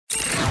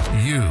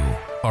You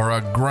are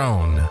a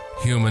grown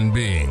human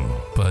being,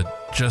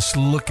 but just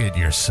look at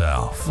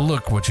yourself.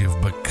 Look what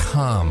you've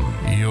become.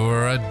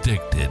 You're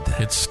addicted.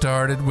 It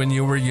started when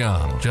you were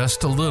young,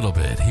 just a little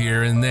bit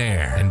here and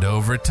there, and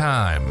over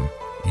time,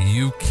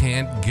 you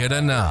can't get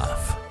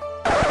enough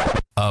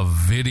of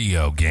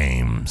video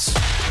games.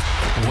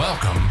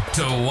 Welcome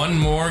to One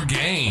More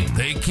Game.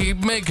 They keep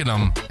making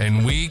them,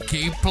 and we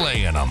keep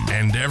playing them.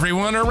 And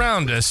everyone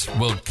around us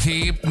will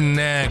keep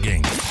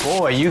nagging.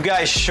 Boy, you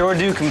guys sure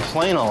do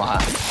complain a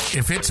lot.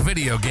 If it's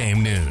video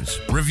game news,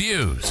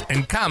 reviews,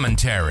 and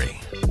commentary,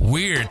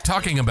 we're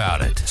talking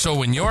about it. So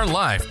when your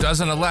life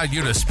doesn't allow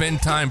you to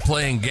spend time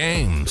playing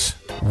games,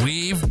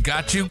 we've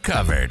got you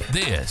covered.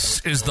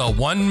 This is the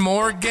One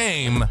More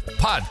Game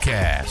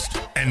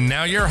podcast. And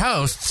now your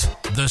hosts,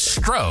 The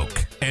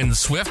Stroke and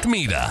Swift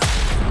Mita.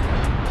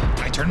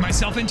 I turned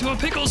myself into a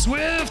pickle,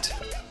 Swift.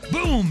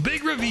 Boom,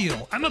 big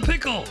reveal. I'm a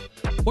pickle.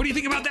 What do you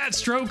think about that,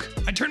 Stroke?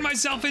 I turned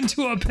myself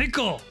into a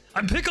pickle.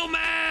 I'm Pickle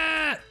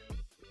Matt.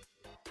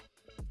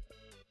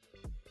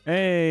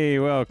 Hey,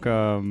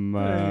 welcome,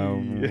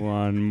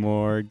 One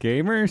More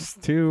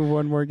Gamers, to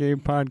One More Game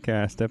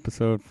podcast,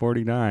 episode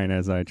 49,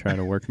 as I try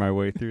to work my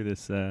way through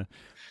this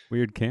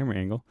weird camera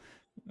angle.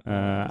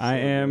 I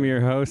am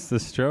your host, The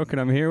Stroke,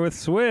 and I'm here with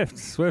Swift.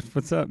 Swift,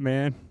 what's up,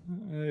 man?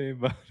 Hey,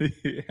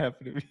 buddy.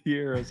 Happy to be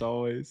here, as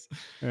always.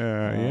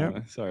 Yeah.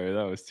 Sorry,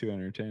 that was too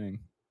entertaining.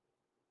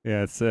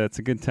 Yeah, it's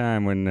a good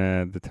time when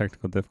the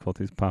technical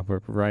difficulties pop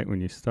up right when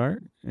you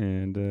start,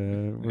 and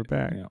we're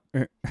back.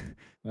 Yeah.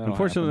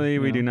 Unfortunately,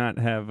 happen, we do not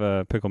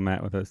have Pickle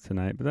Matt with us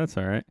tonight, but that's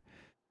all right.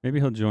 Maybe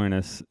he'll join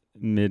us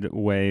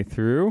midway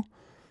through.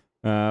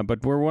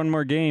 But we're One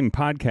More Game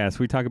podcast.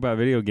 We talk about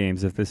video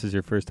games. If this is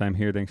your first time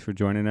here, thanks for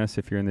joining us.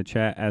 If you're in the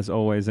chat, as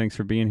always, thanks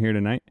for being here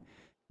tonight.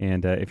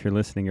 And if you're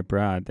listening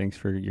abroad, thanks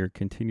for your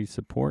continued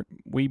support.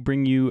 We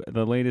bring you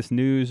the latest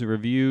news,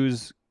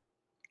 reviews,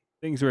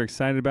 things we're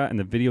excited about in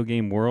the video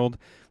game world.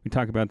 We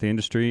talk about the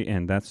industry,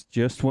 and that's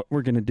just what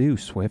we're going to do,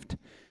 Swift.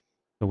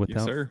 So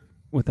Yes, sir.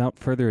 without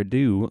further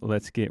ado,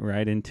 let's get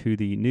right into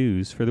the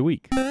news for the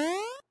week.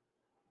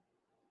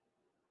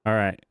 All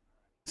right.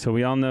 So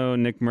we all know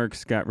Nick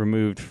Merckx got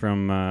removed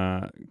from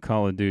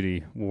Call of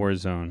Duty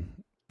Warzone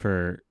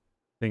for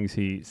things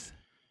he's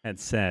had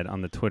said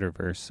on the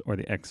Twitterverse, or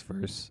the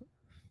Xverse,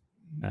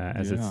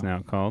 as it's now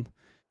called.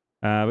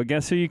 But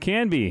guess who you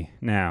can be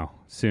now,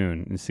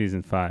 soon, in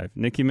Season 5?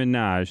 Nicki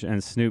Minaj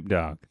and Snoop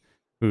Dogg,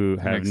 who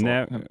have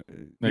never...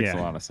 Makes a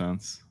lot of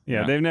sense.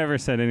 Yeah, they've never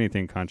said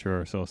anything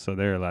controversial, so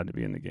they're allowed to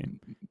be in the game.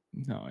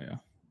 No, yeah.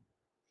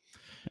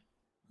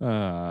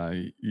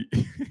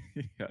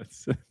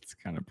 It's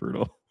kind of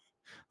brutal.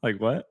 Like,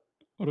 what?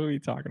 What are we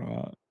talking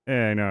about?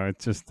 Yeah, I know. It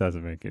just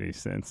doesn't make any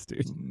sense,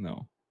 dude.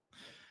 No.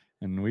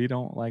 And we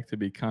don't like to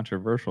be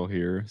controversial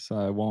here, so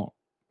I won't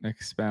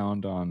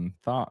expound on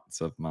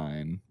thoughts of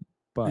mine.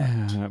 But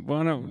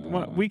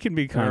we can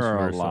be there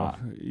are a controversial. lot.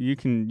 You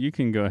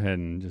can go ahead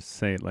and just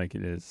say it like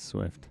it is,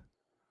 Swift.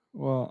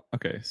 Well,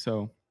 okay,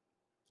 so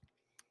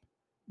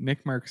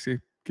Nick Merckx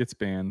gets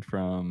banned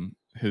from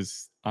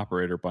his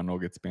operator bundle,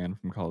 gets banned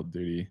from Call of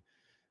Duty.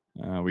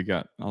 We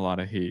got a lot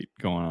of hate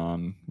going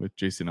on with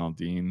Jason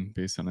Aldean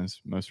based on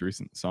his most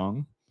recent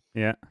song.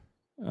 Yeah.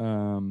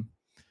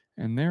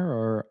 And there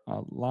are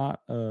a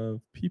lot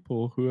of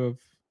people who have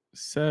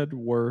said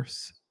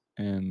worse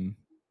in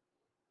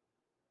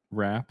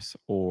raps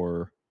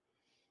or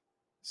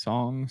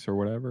songs or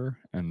whatever,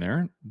 and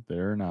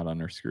they're not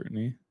under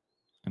scrutiny.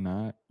 And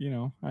I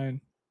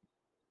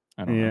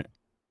don't know.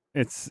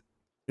 It's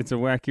a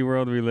wacky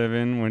world we live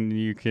in when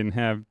you can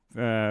have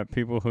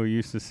people who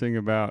used to sing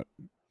about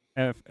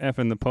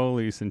effing the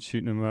police and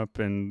shooting them up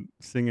and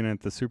singing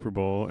at the Super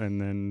Bowl, and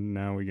then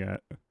now we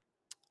got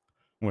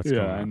what's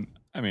going on. And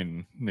I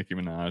mean, Nicki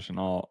Minaj and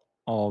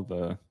all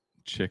the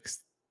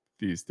chicks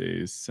these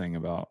days sing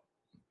about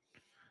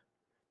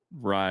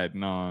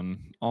riding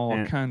on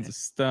all kinds of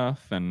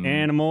stuff and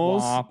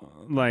animals,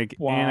 like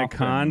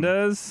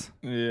anacondas.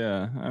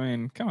 Yeah, I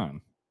mean, come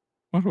on.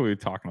 What are we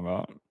talking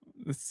about?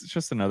 It's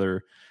just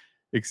another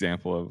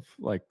example of,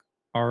 like,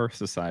 our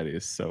society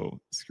is so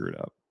screwed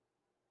up.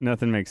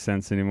 Nothing makes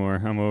sense anymore.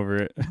 I'm over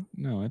it.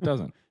 No, it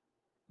doesn't.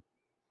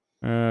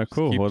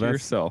 Cool. Keep Well, to that's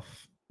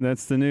yourself.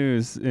 That's the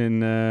news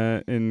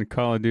in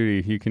Call of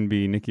Duty. You can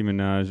be Nicki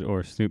Minaj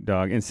or Snoop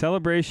Dogg in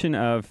celebration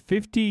of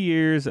 50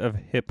 years of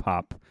hip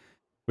hop,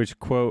 which,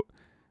 quote,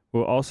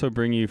 will also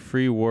bring you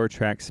free war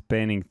tracks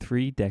spanning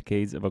 3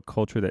 decades of a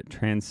culture that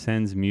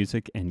transcends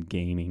music and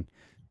gaming.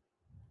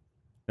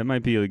 That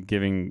might be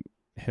giving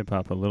hip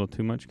hop a little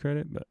too much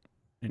credit, but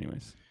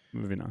anyways,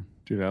 moving on.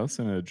 Dude, I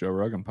listened to a Joe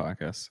Rogan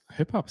podcast.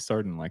 Hip hop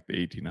started in like the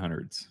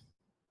 1800s.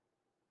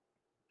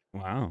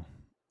 Wow.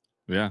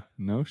 Yeah,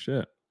 no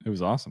shit. It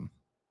was awesome.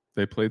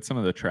 They played some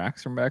of the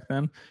tracks from back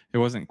then. It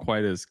wasn't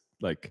quite as,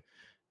 like,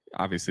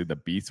 obviously the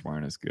beats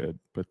weren't as good,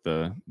 but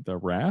the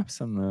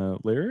raps and the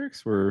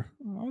lyrics were,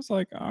 I was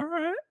like, all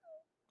right,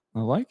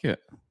 I like it.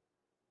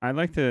 I'd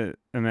like to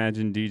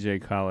imagine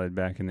DJ Khaled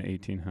back in the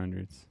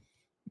 1800s.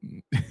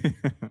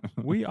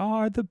 We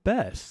are the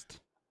best.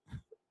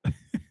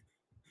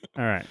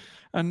 All right.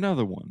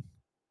 Another one.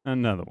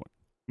 Another one.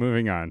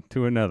 Moving on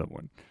to another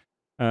one.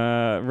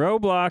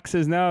 Roblox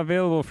is now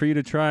available for you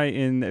to try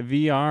in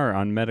VR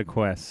on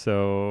MetaQuest.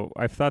 So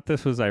I thought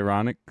this was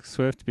ironic,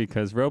 Swift,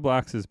 because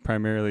Roblox is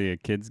primarily a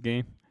kids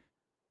game.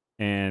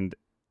 And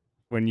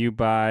when you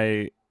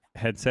buy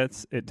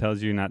headsets, it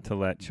tells you not to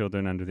let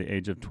children under the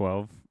age of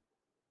 12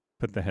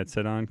 put the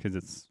headset on because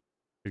it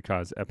could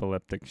cause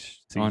epileptic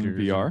seizures. On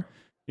VR?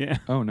 Yeah.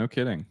 Oh, no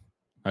kidding.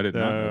 I did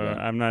not know that.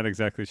 I'm not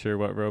exactly sure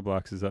what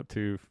Roblox is up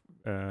to,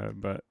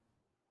 but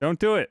don't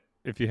do it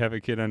if you have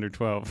a kid under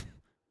 12.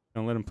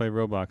 Don't let them play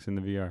Roblox in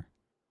the VR.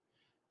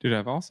 Dude,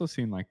 I've also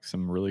seen like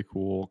some really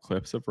cool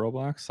clips of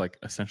Roblox, like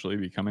essentially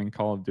becoming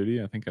Call of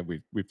Duty. I think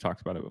we've talked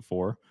about it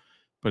before,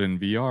 but in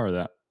VR,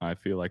 that I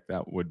feel like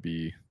that would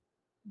be,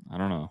 I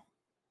don't know,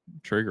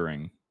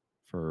 triggering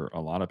for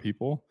a lot of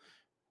people,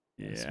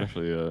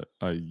 especially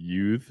a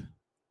youth.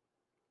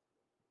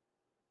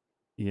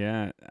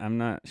 Yeah, I'm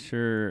not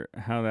sure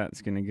how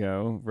that's going to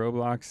go.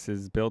 Roblox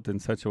is built in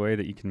such a way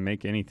that you can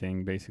make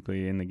anything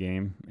basically in the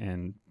game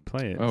and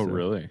play it. Oh, so.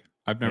 really?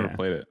 I've never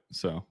played it,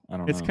 so I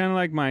don't know. It's kind of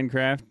like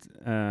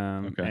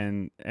Minecraft, Okay.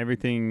 and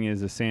everything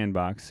is a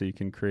sandbox, so you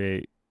can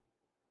create.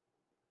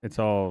 It's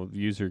all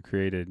user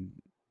created.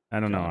 I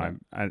don't know.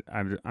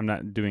 I'm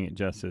not doing it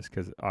justice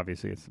because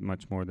obviously it's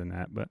much more than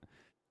that. But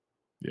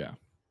yeah,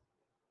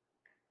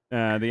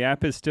 the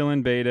app is still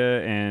in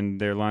beta, and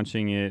they're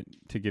launching it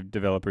to give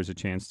developers a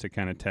chance to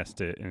kind of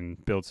test it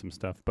and build some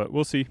stuff. But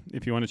we'll see.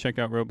 If you want to check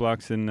out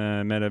Roblox in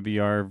Meta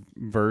VR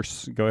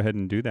verse, go ahead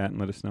and do that and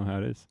let us know how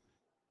it is.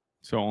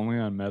 so only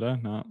on Meta,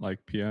 not like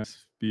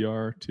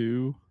PSVR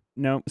 2?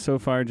 No, so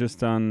far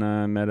just on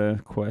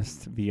Meta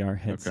Quest VR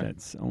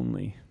headsets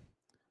only.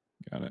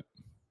 Got it.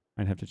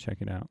 I'd have to check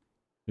it out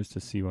just to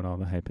see what all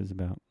the hype is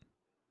about.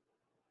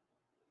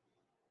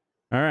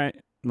 All right.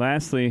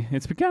 Lastly,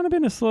 it's kind of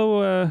been a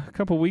slow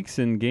couple weeks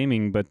in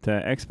gaming, but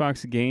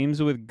Xbox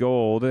Games with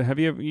Gold. Have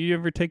you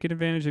ever taken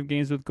advantage of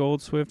Games with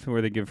Gold, Swift,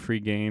 where they give free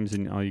games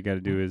and all you got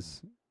to do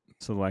is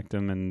select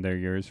them and they're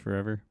yours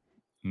forever?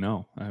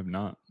 No, I have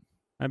not.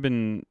 I've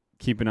been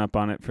keeping up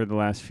on it for the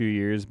last few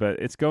years, but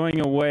it's going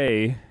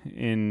away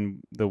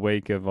in the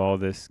wake of all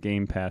this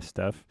Game Pass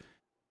stuff.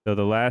 So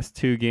the last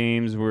 2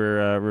 games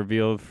were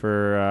revealed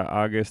for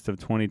August of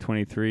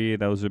 2023.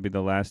 Those would be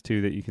the last 2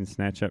 that you can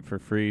snatch up for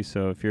free.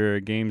 So if you're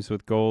a Games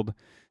with Gold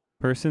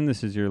person,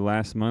 this is your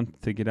last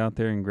month to get out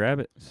there and grab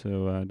it.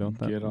 So don't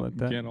let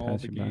that get all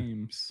pass the you by.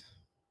 games.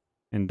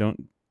 And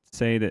don't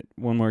say that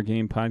One More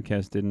Game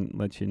podcast didn't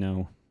let you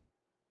know.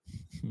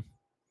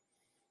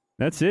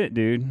 That's it,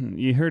 dude.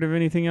 You heard of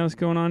anything else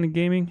going on in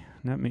gaming?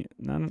 Not me.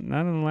 Not in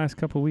the last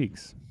couple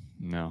weeks.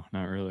 No,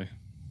 not really.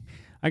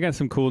 I got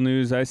some cool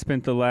news. I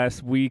spent the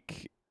last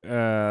weekend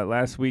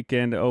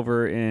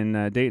over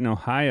in Dayton,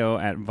 Ohio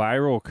at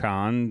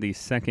ViralCon, the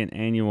second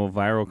annual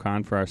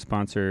ViralCon for our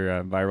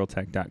sponsor,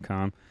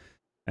 viraltech.com.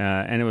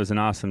 And it was an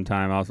awesome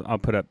time. I'll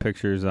put up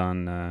pictures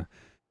on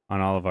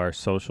all of our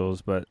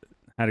socials, but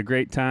had a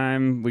great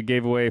time. We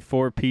gave away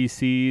 4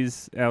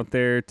 PCs out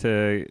there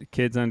to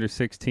kids under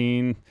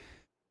 16.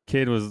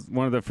 Kid was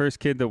one of the first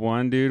kid that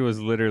won, dude, was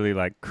literally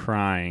like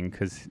crying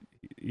because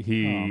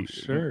he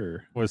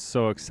was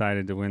so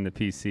excited to win the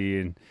PC,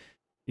 and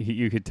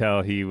you could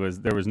tell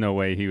there was no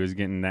way he was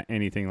getting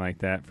anything like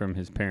that from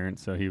his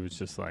parents, so he was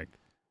just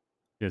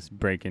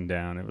breaking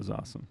down. It was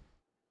awesome.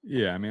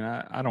 Yeah, I mean,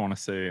 I don't want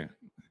to say,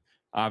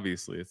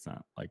 obviously it's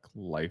not like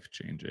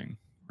life-changing,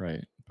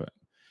 right? But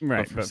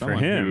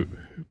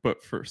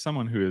for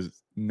someone who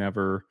has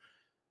never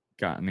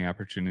gotten the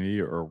opportunity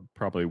or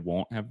probably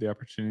won't have the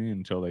opportunity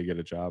until they get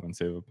a job and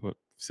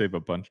save a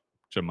bunch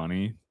of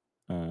money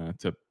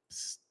to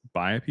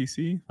buy a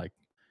PC, like,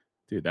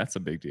 dude, that's a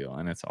big deal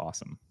and it's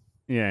awesome.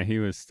 Yeah, he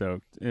was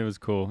stoked. It was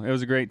cool. It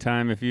was a great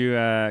time. If you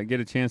get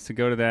a chance to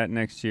go to that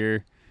next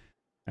year,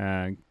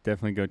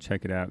 definitely go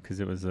check it out because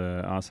it was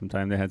an awesome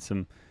time. They had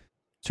some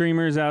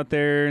streamers out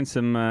there and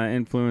some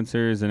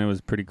influencers, and it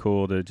was pretty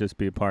cool to just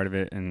be a part of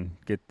it and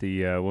get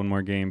the One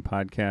More Game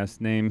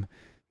podcast name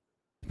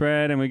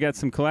spread. And we got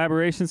some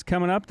collaborations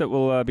coming up that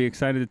we'll be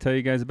excited to tell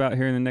you guys about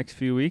here in the next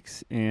few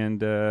weeks.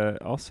 And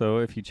also,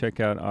 if you check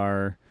out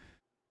our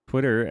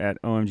Twitter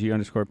at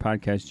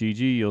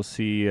OMG_podcastGG, you'll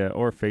see,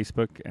 or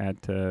Facebook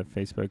at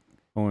Facebook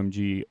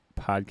OMG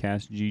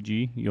Podcast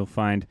GG, you'll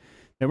find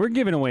that we're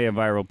giving away a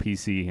viral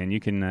PC, and you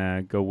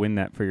can go win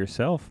that for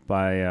yourself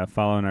by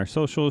following our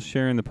socials,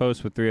 sharing the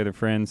post with 3 other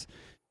friends,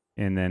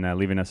 and then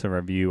leaving us a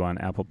review on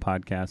Apple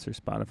Podcasts or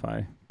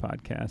Spotify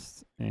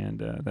Podcasts.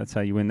 And that's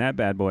how you win that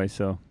bad boy.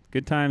 So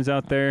good times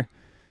out there.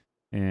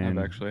 And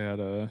I've actually had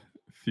a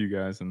few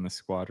guys in the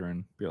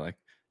squadron be like,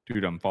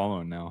 dude, I'm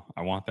following now.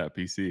 I want that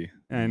PC.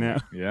 I know.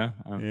 Yeah.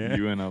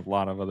 You and a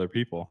lot of other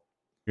people.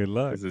 Good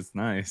luck. Because it's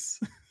nice.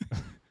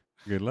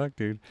 Good luck,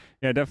 dude.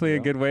 Yeah, definitely a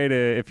good way to,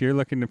 if you're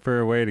looking for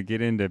a way to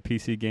get into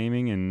PC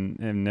gaming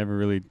and never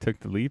really took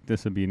the leap,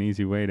 this would be an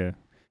easy way to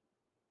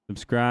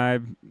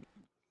subscribe,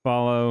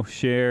 follow,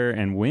 share,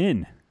 and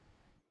win.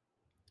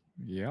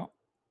 Yeah.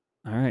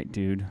 All right,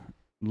 dude.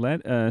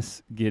 let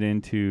us get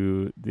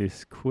into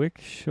this quick,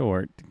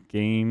 short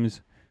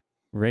games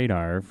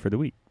radar for the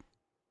week.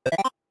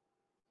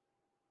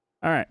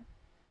 All right.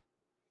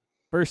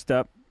 First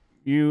up,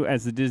 you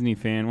as the Disney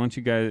fan, why don't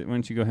you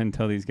go ahead and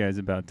tell these guys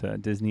about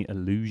Disney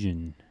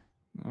Illusion?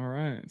 All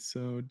right.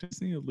 So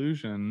Disney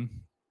Illusion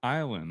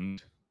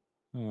Island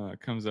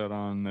comes out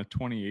on the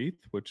 28th,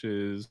 which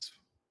is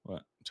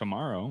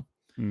tomorrow,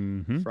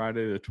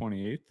 Friday the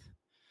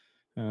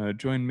 28th.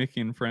 Join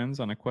Mickey and friends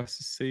on a quest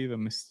to save a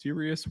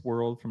mysterious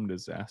world from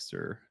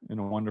disaster in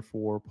a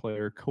 1-to-4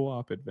 player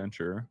co-op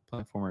adventure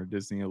platformer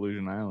Disney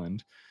Illusion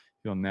Island.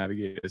 You'll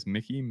navigate as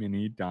Mickey,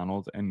 Minnie,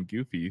 Donald, and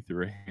Goofy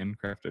through a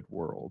handcrafted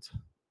world.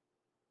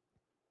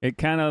 It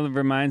kind of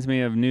reminds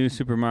me of New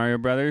Super Mario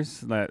Brothers,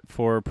 that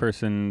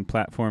 4-person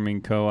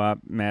platforming co-op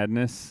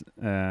madness.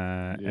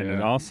 And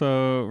it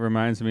also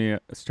reminds me,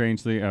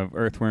 strangely, of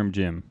Earthworm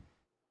Jim.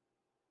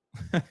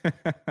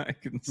 I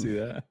can see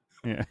that.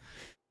 Yeah.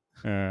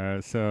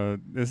 So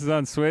this is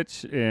on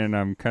Switch, and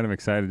I'm kind of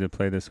excited to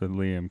play this with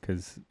Liam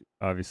because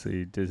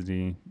obviously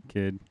Disney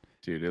kid.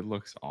 Dude, it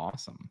looks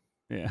awesome.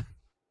 Yeah.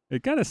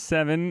 It got a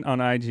 7 on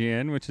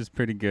IGN, which is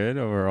pretty good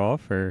overall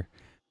for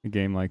a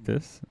game like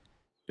this.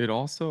 It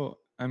also,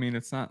 I mean,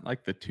 it's not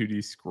like the 2D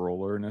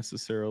scroller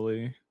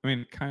necessarily. I mean,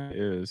 it kind of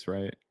is,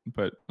 right?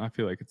 But I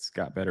feel like it's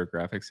got better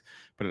graphics.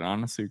 But it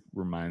honestly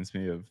reminds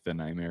me of the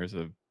nightmares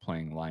of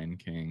playing Lion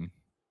King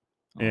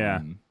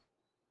on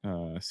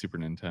Super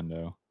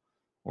Nintendo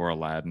or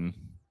Aladdin.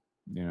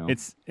 You know,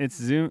 it's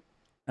zoom.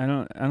 I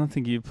don't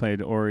think you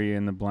played Ori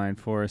and the Blind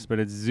Forest, but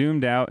it's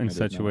zoomed out in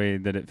such a way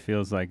that it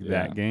feels like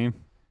that game.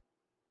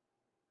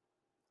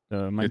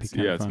 So it might be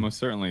kind of fun. It's most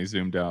certainly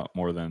zoomed out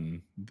more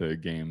than the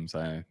games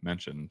I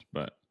mentioned,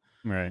 but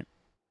right.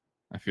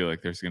 I feel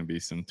like there's going to be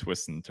some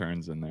twists and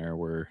turns in there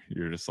where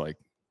you're just like,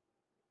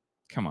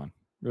 come on,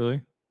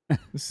 really? This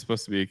is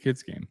supposed to be a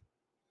kid's game.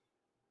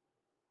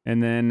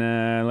 And then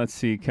let's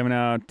see, coming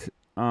out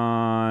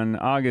on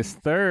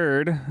August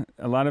 3rd,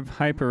 a lot of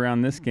hype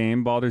around this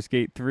game, Baldur's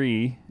Gate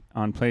 3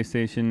 on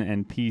PlayStation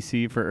and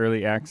PC for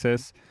early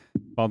access.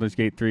 Baldur's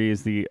Gate 3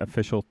 is the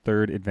official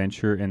third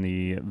adventure in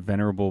the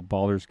venerable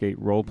Baldur's Gate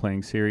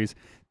role-playing series.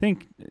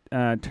 Think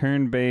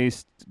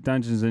turn-based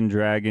Dungeons &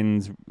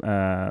 Dragons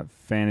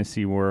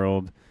fantasy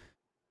world.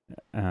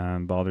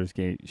 Baldur's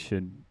Gate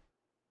should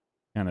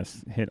kind of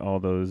hit all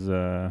those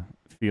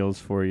feels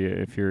for you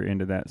if you're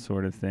into that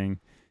sort of thing.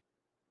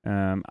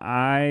 This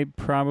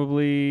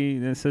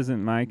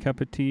isn't my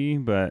cup of tea,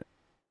 but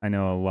I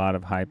know a lot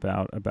of hype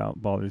out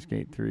about Baldur's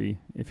Gate 3,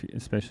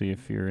 especially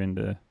if you're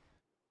into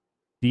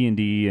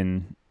D&D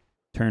and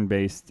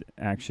turn-based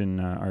action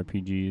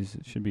RPGs.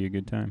 It should be a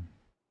good time.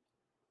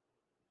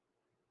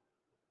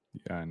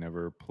 Yeah, I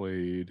never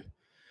played.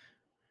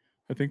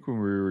 I think when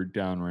we were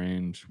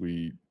downrange,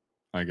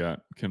 I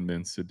got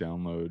convinced to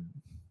download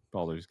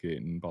Baldur's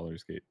Gate and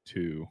Baldur's Gate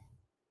 2.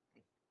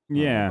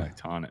 Yeah.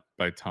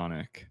 By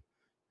Tonic.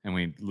 And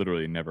we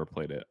literally never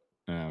played it.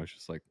 And I was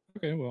just like,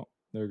 okay, well,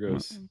 there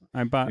goes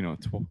I bought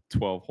 $12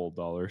 whole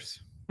dollars.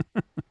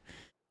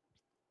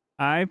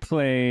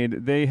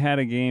 They had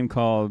a game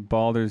called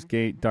Baldur's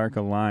Gate Dark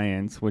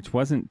Alliance, which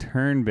wasn't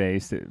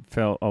turn-based. It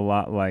felt a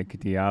lot like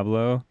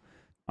Diablo.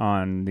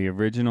 On the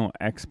original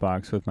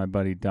Xbox with my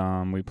buddy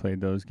Dom, we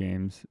played those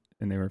games,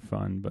 and they were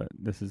fun, but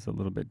this is a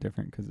little bit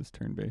different because it's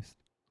turn-based.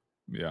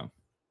 Yeah.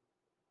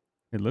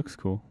 It looks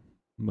cool,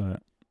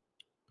 but...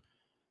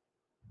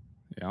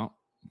 Yeah.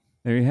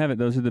 There you have it.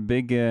 Those are the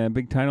big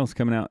titles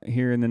coming out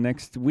here in the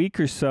next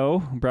week or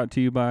so, brought to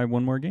you by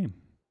One More Game.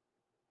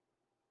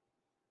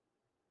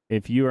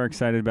 If you are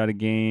excited about a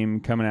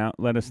game coming out,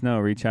 let us know.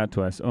 Reach out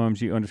to us,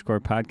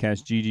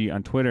 OMG_podcast GG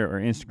on Twitter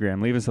or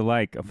Instagram. Leave us a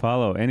like, a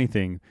follow,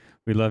 anything.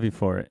 We'd love you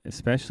for it,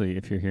 especially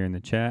if you're here in the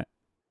chat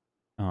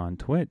on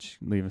Twitch.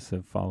 Leave us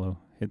a follow.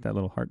 Hit that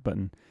little heart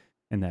button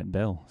and that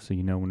bell so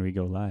you know when we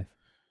go live.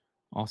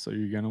 Also,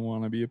 you're going to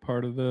want to be a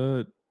part of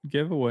the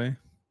giveaway.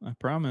 I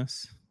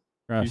promise.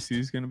 PC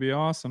is going to be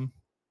awesome.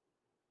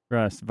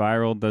 Trust,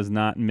 Viral does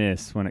not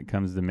miss when it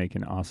comes to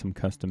making awesome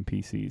custom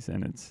PCs,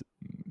 and it's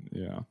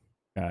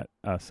got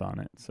us on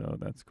it, so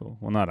that's cool.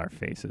 Well, not our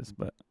faces,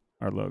 but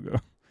our logo.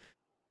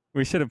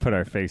 We should have put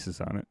our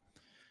faces on it.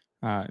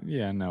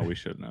 No, we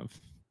shouldn't have.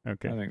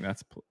 Okay. I think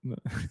that's...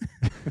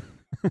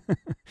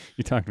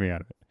 You talked me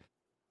out of it.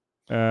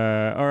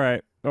 All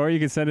right. Or you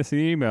can send us an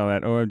email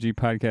at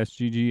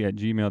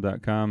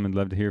omgpodcastgg@gmail.com. I'd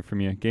love to hear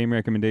from you. Game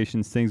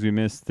recommendations, things we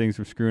missed, things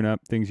we're screwing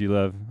up, things you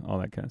love, all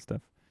that kind of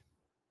stuff.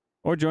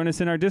 Or join us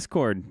in our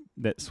Discord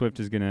that Swift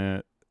is going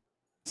to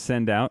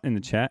send out in the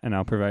chat, and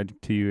I'll provide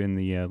to you in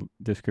the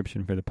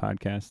description for the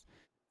podcast.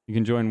 You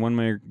can join One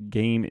More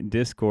Game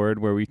Discord,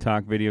 where we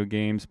talk video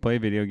games, play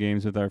video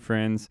games with our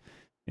friends,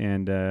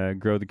 and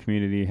grow the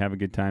community, have a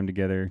good time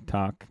together,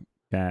 talk,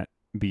 chat,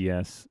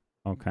 BS,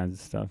 all kinds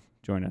of stuff.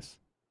 Join us.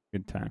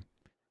 Good time.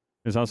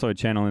 There's also a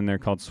channel in there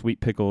called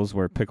Sweet Pickles,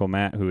 where Pickle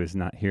Matt, who is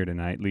not here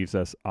tonight, leaves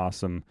us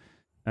awesome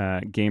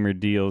gamer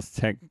deals,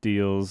 tech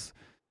deals,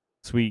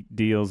 sweet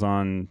deals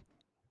on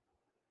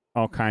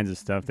all kinds of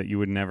stuff that you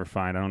would never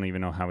find. I don't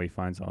even know how he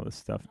finds all this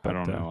stuff. But,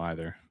 I don't know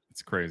either.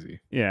 It's crazy.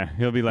 Yeah,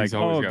 he'll be like, He's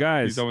always "Oh,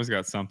 guys, he's always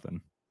got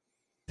something."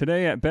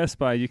 Today at Best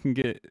Buy, you can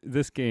get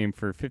this game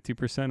for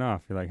 50%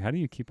 off." You're like, "How do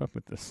you keep up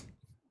with this?"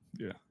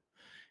 Yeah,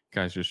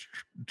 guys just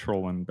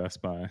trolling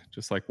Best Buy,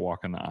 just like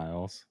walking the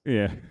aisles.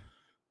 Yeah.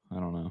 I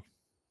don't know.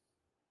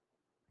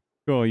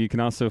 Cool. You can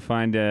also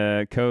find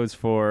codes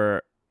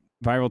for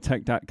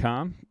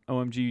viraltech.com,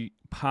 OMG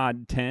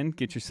Pod 10.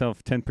 Get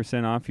yourself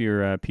 10% off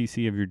your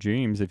PC of your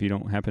dreams if you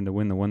don't happen to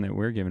win the one that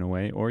we're giving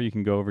away. Or you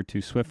can go over to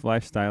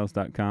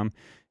swiftlifestyles.com,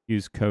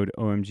 use code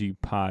OMG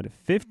Pod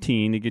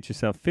 15 to get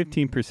yourself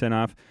 15%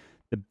 off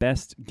the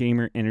best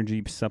gamer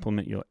energy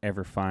supplement you'll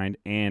ever find.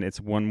 And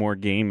it's one more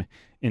game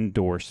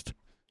endorsed,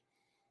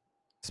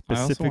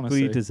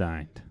 specifically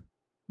designed.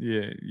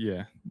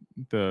 Yeah.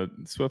 The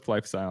Swift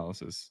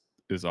Lifestyles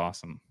is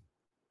awesome.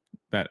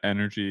 That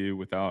energy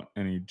without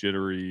any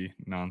jittery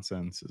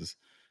nonsense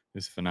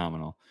is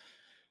phenomenal.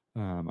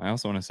 I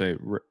also want to say,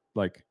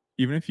 like,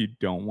 even if you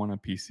don't want a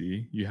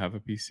PC, you have a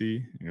PC,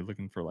 and you're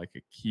looking for like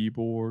a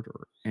keyboard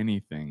or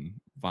anything,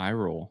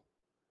 Viral,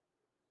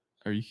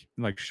 are you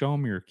like, show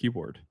them your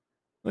keyboard.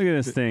 Look at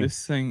this thing.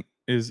 This thing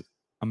is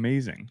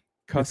amazing.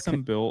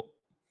 Custom built.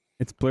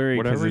 It's blurry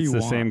because Whatever it's you the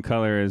want. same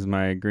color as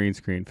my green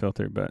screen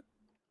filter, but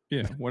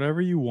Yeah, whatever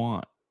you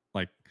want.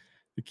 Like,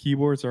 the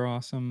keyboards are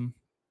awesome.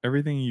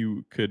 Everything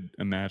you could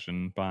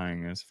imagine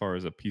buying as far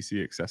as a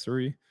PC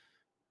accessory,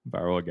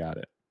 Viral got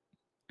it.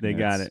 They And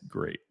got it's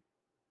great.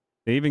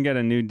 they even got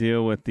a new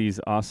deal with these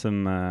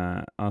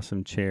awesome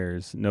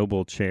chairs,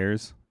 Noble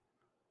chairs.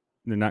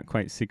 They're not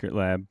quite Secret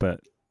Lab,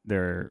 but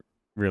they're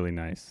really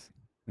nice.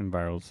 And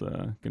Viral's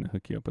going to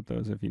hook you up with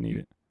those if you need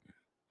it.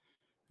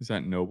 Is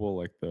that Noble,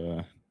 like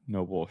the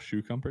Noble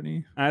Shoe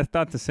Company? I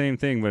thought the same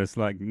thing, but it's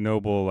like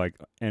Noble, like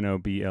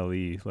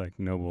Noble, like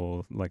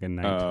Noble, like a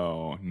knight.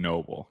 Oh,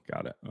 Noble.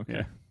 Got it. Okay.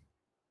 Yeah.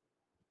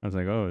 I was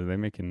like, oh, are they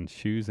making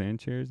shoes and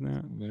chairs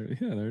now?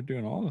 They're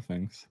doing all the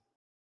things.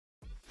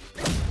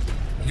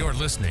 You're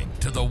listening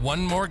to the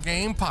One More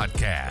Game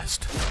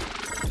podcast.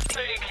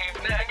 They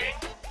keep nagging,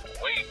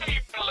 we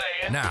keep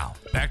playing. Now,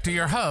 back to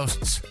your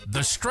hosts,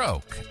 The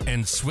Stroke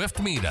and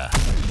Swift Mita.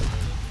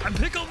 I'm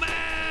Pickle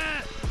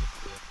Matt!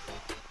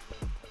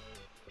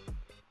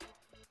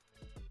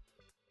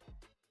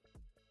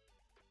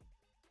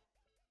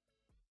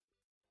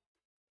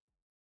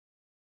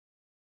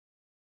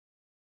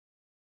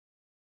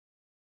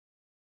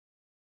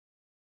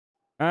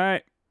 All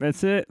right,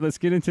 that's it. Let's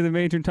get into the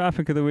major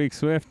topic of the week,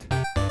 Swift.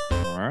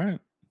 All right.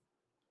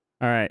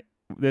 All right,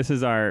 this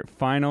is our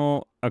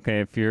final.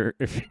 Okay, if you're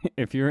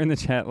in the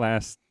chat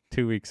last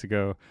 2 weeks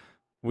ago,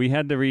 we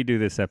had to redo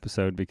this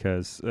episode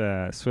because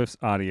Swift's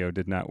audio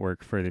did not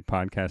work for the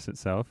podcast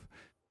itself.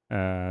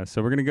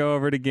 So we're gonna go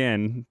over it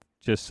again,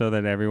 just so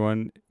that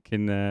everyone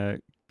can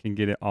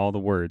get it, all the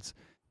words.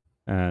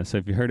 So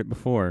if you heard it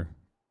before,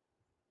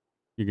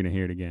 you're gonna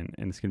hear it again,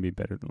 and it's gonna be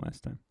better than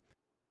last time.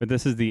 But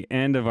this is the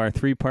end of our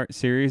 3-part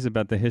series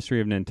about the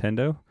history of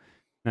Nintendo.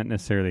 Not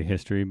necessarily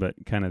history, but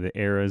kind of the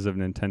eras of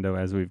Nintendo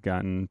as we've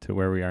gotten to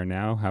where we are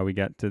now, how we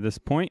got to this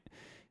point.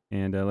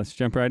 And let's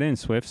jump right in,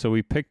 Swift. So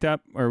we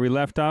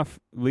left off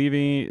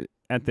leaving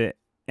at the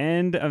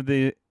end of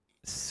the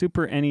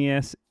Super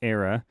NES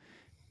era.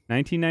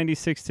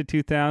 1996 to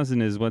 2000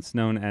 is what's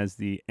known as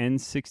the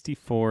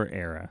N64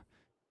 era.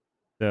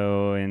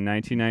 So in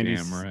 1990,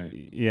 Damn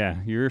right.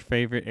 Yeah, your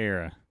favorite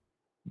era.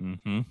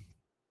 Mm-hmm.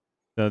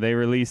 So they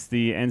released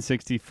the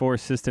N64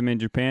 system in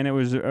Japan. It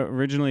was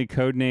originally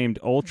codenamed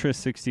Ultra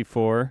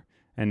 64,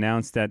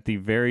 announced at the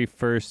very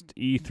first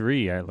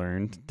E3, I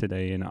learned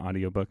today in an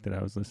audiobook that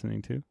I was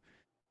listening to.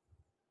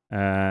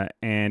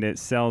 And it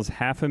sells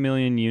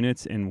 500,000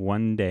 units in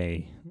one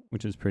day,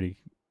 which is pretty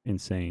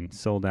insane.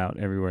 Sold out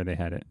everywhere they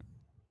had it.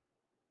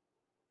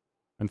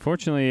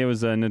 Unfortunately, it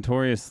was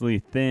notoriously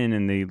thin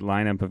in the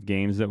lineup of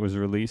games that was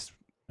released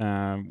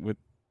with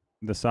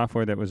the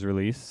software that was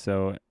released.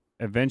 So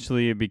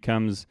eventually it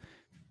becomes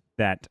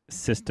that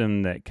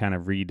system that kind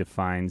of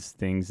redefines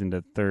things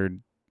into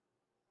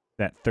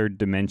that third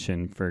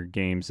dimension for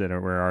games that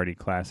were already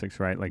classics,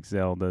 right? Like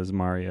Zelda's,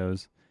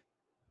 Mario's.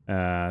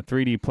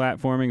 3D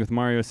platforming with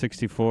Mario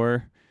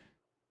 64.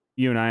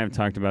 You and I have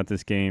talked about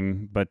this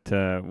game, but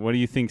what do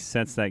you think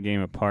sets that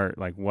game apart?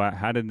 Like,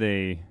 how did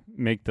they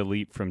make the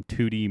leap from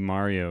 2D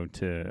Mario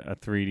to a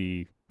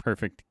 3D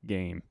perfect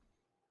game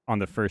on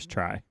the first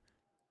try?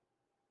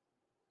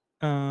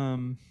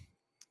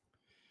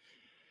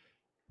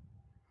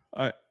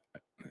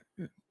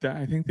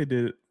 I think they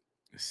did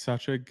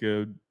such a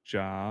good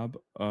job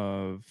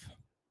of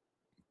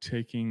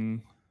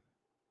taking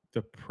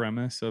the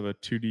premise of a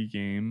 2D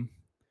game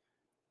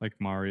like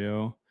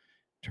Mario,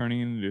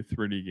 turning it into a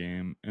 3D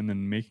game, and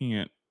then making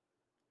it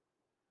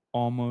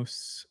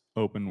almost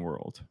open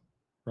world,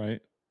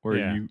 right? Where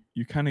Yeah.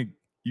 you kind of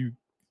you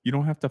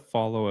don't have to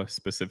follow a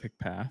specific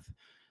path.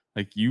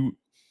 Like,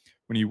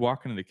 when you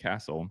walk into the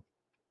castle,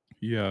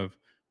 you have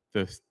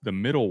the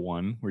middle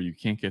one where you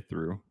can't get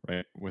through,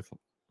 right?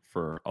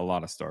 For a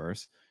lot of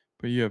stars,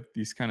 but you have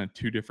these kind of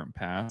two different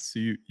paths. So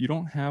you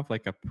don't have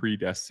like a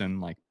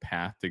predestined like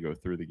path to go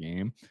through the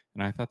game.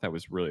 And I thought that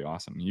was really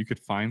awesome. You could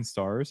find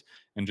stars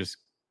and just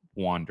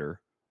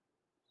wander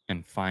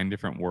and find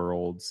different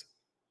worlds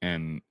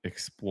and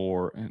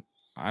explore. And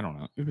I don't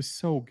know. It was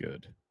so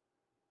good.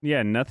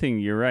 Yeah, nothing.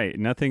 You're right.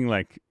 Nothing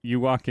like you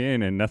walk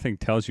in and nothing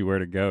tells you where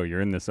to go.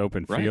 You're in this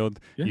open Right. field.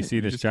 Yeah, you see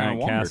you this just kinda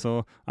giant wander.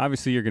 castle.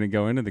 Obviously, you're going to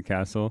go into the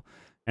castle,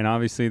 and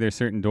obviously, there's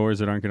certain doors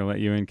that aren't going to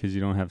let you in because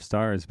you don't have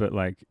stars. But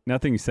like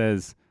nothing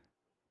says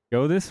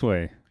go this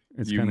way.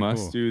 It's You kinda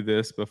must cool. do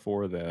this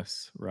before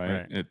this,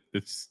 right? Right.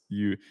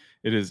 It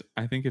is.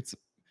 I think it's.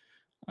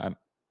 I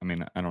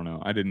mean, I don't know.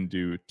 I didn't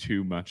do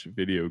too much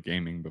video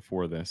gaming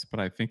before this, but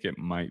I think it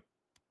might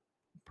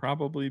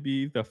probably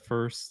be the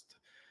first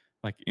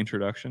like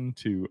introduction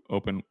to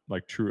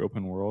true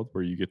open world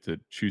where you get to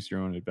choose your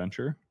own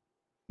adventure.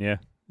 Yeah,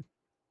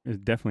 it's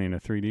definitely in a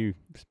 3D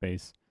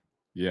space.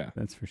 Yeah.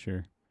 That's for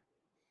sure.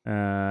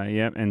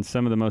 Yep, and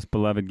some of the most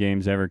beloved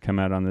games ever come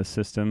out on this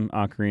system: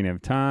 Ocarina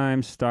of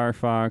Time, Star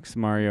Fox,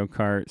 Mario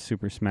Kart,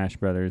 Super Smash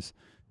Brothers,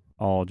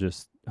 all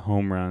just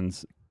home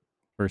runs,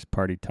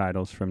 first-party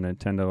titles from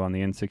Nintendo on the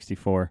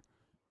N64.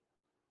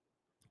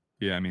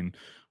 Yeah, I mean,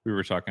 we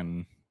were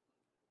talking,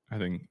 I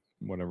think,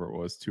 whatever it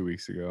was, 2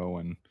 weeks ago,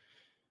 and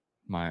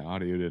my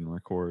audio didn't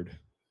record.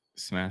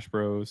 Smash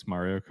Bros,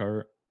 Mario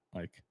Kart,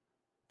 like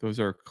those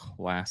are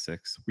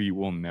classics. We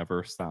will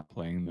never stop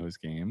playing those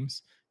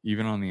games,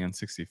 even on the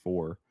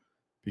N64,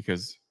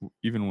 because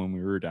even when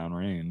we were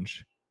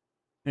downrange,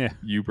 Yeah,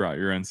 you brought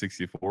your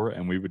N64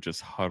 and we would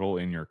just huddle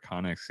in your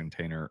Connex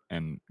container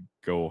and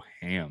go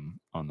ham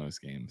on those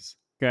games.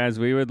 guys,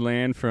 we would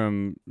land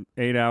from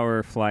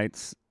 8-hour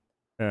flights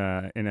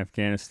in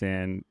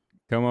Afghanistan,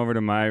 come over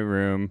to my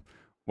room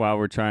while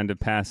we're trying to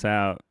pass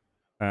out.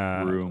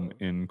 Room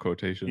in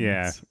quotations.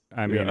 Yeah,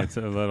 I mean Yeah. it's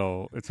a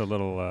little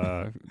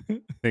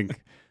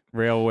think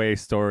railway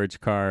storage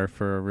car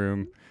for a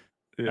room.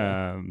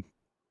 Yeah.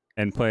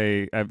 And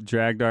I've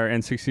dragged our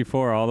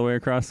N64 all the way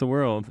across the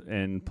world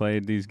and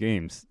played these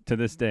games to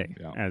this day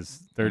Yeah.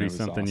 as And it was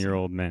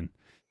 30-something-year-old men.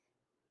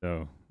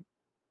 So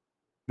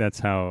that's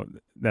how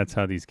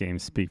these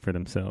games speak for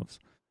themselves.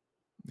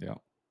 Yeah.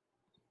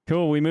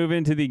 Cool. We move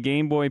into the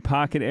Game Boy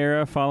Pocket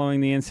era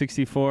following the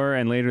N64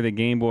 and later the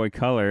Game Boy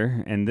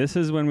Color. And this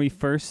is when we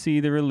first see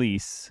the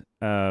release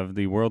of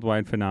the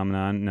worldwide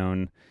phenomenon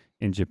known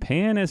in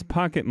Japan as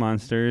Pocket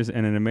Monsters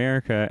and in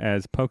America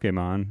as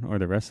Pokemon, or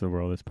the rest of the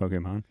world as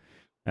Pokemon,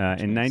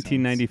 in makes sense.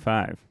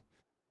 1995.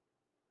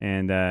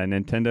 And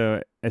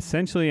Nintendo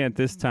essentially at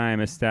this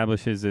time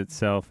establishes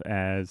itself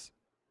as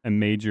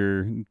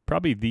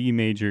probably the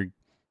major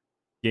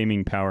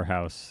gaming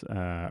powerhouse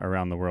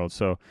around the world.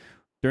 So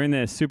during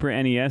the Super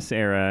NES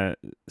era,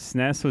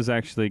 SNES was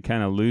actually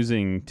kind of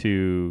losing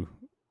to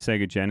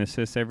Sega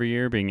Genesis every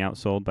year, being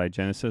outsold by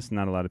Genesis.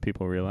 Not a lot of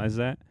people realize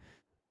that.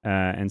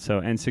 And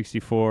so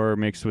N64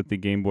 mixed with the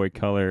Game Boy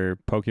Color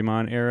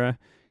Pokemon era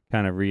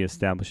kind of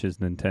reestablishes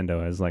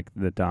Nintendo as like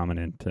the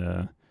dominant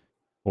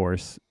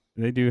force.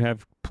 They do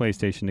have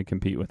PlayStation to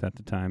compete with at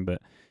the time,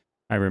 but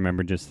I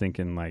remember just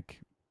thinking like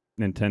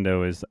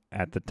Nintendo is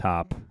at the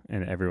top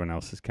and everyone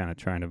else is kind of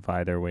trying to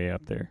vie their way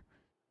up there.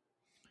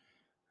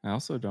 I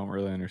also don't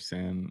really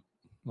understand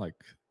like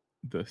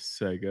the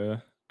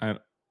Sega. I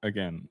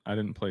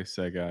didn't play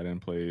Sega. I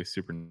didn't play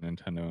Super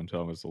Nintendo until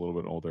I was a little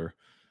bit older.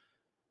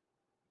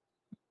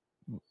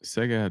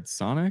 Sega had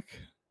Sonic,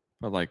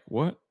 but like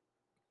what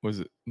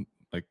was it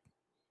like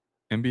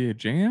NBA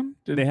Jam?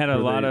 Did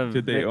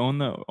they own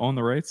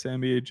the rights to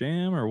NBA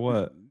Jam or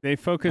what? They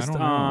focused don't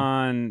know. a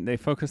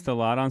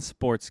lot on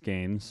sports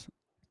games.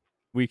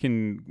 I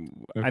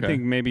Okay.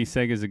 think maybe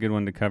Sega's a good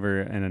one to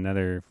cover in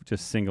another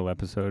just single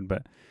episode,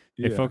 but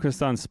they Yeah.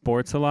 focused on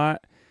sports a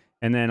lot.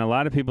 And then a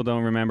lot of people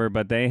don't remember,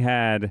 but they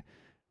had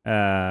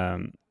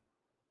Mortal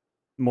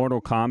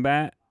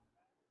Kombat.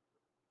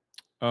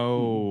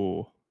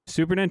 Oh,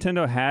 Super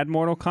Nintendo had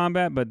Mortal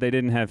Kombat, but they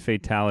didn't have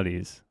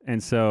fatalities.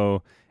 And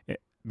so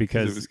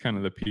because it was kind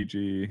of the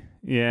PG.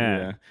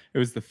 yeah, It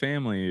was the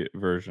family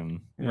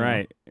version. you know?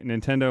 right.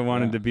 Nintendo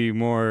wanted Yeah. to be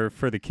more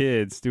for the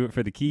kids, do it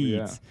for the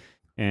kids.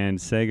 And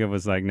Sega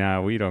was like,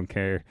 nah, we don't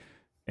care.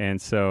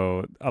 And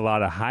so a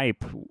lot of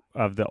hype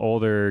of the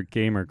older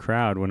gamer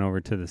crowd went over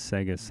to the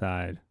Sega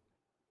side.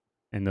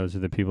 And those are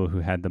the people who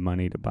had the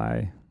money to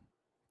buy.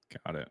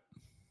 Got it.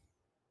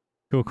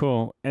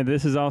 Cool. And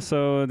this is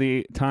also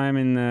the time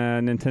in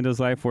Nintendo's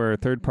life where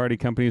third-party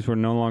companies were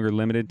no longer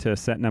limited to a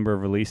set number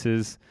of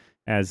releases,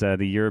 as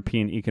the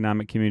European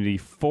Economic Community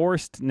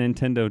forced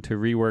Nintendo to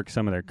rework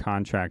some of their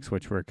contracts,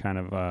 which were kind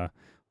of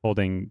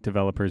holding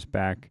developers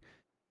back.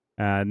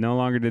 No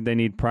longer did they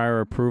need prior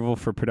approval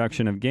for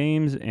production of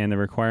games, and the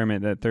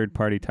requirement that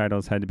third-party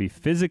titles had to be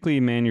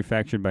physically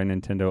manufactured by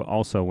Nintendo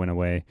also went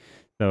away.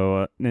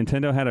 So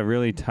Nintendo had a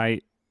really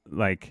tight,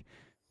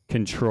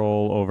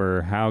 control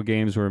over how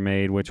games were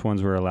made, which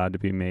ones were allowed to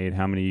be made,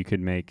 how many you could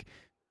make,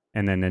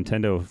 and then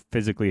Nintendo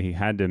physically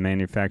had to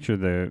manufacture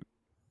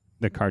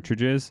the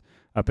cartridges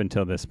up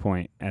until this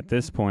point. At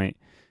this point,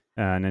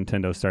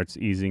 Nintendo starts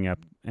easing up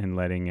and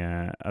letting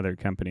other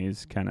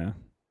companies kind of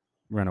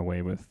run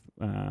away with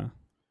kind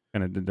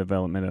of the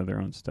development of their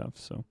own stuff.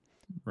 So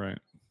Right.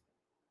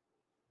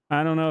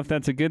 I don't know if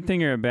that's a good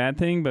thing or a bad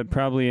thing, but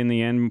probably in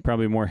the end,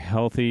 probably more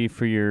healthy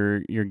for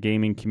your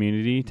gaming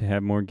community to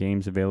have more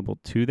games available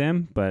to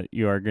them. But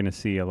you are going to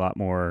see a lot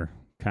more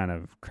kind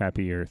of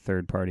crappier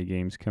third-party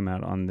games come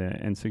out on the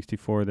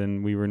N64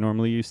 than we were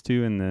normally used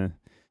to in the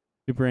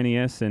Super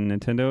NES and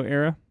Nintendo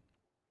era.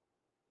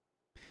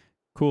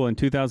 Cool. In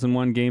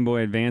 2001, Game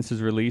Boy Advance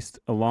is released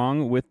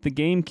along with the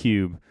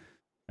GameCube.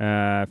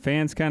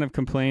 Fans kind of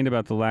complained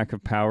about the lack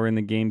of power in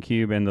the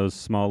GameCube and those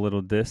small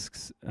little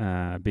discs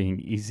being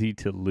easy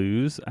to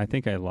lose. I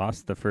think I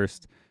lost the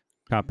first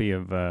copy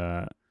of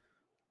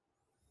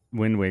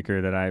Wind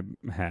Waker that I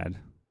had.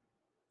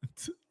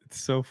 It's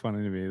so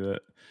funny to me that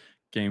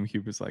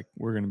GameCube is like,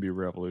 we're going to be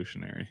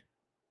revolutionary.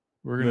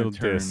 We're going Little to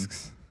turn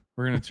discs.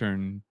 we're going to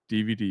turn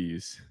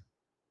DVDs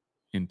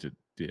into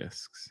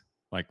discs,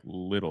 like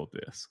little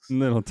discs.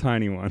 Little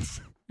tiny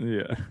ones.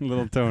 Yeah.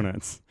 Little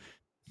donuts.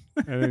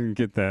 I didn't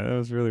get that. That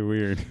was really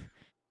weird.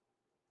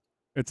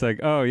 It's like,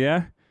 oh,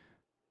 yeah?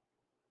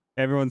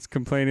 Everyone's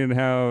complaining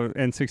how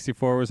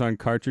N64 was on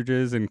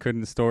cartridges and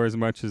couldn't store as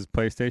much as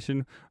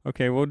PlayStation.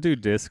 Okay, we'll do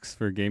discs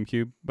for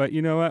GameCube, but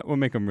you know what? We'll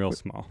make them real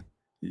small.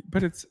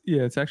 But it's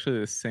actually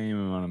the same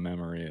amount of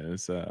memory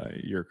as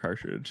your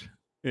cartridge.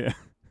 Yeah.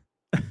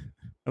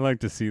 I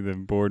like to see the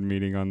board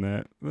meeting on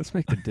that. Let's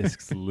make the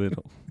discs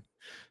little.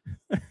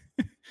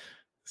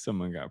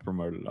 Someone got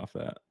promoted off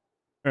that.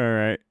 All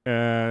right.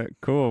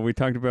 Cool. We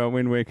talked about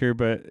Wind Waker,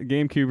 but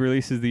GameCube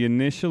releases the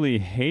initially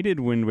hated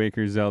Wind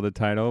Waker Zelda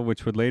title,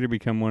 which would later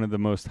become one of the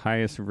most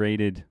highest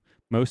rated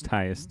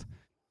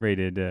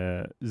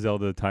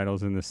Zelda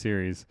titles in the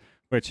series.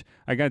 Which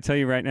I got to tell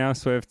you right now,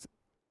 Swift,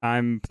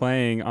 I'm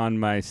playing on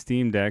my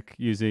Steam Deck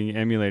using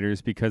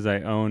emulators because I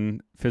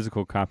own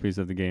physical copies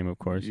of the game, of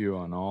course. You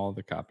own all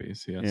the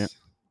copies, yes. Yeah.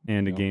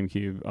 And a Yep.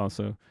 GameCube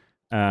also.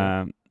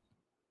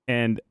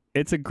 And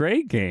it's a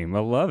great game. I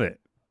love it.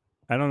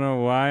 I don't know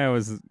why I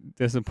was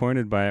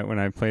disappointed by it when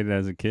I played it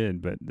as a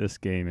kid, but this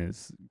game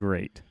is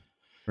great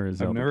for a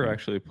Zelda I've never game.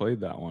 actually played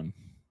that one.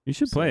 You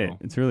should play it. so,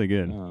 It's really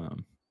good.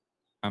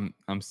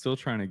 I'm still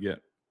trying to get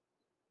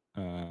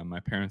my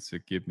parents to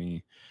give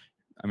me.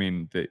 I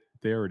mean, they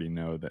already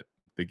know that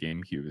the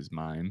GameCube is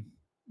mine,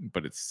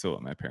 but it's still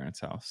at my parents'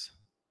 house.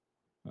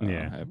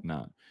 Yeah. I have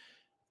not.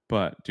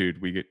 But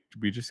dude,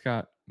 we just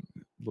got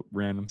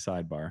random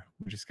sidebar.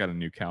 We just got a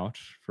new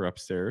couch for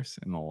upstairs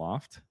in the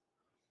loft.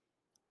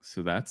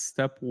 So that's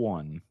step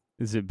one.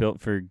 Is it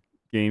built for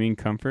gaming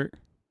comfort?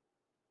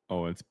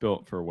 Oh, it's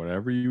built for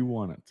whatever you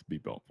want it to be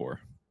built for.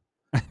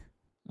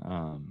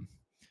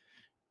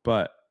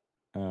 But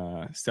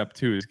step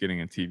two is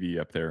getting a TV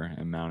up there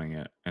and mounting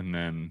it, and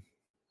then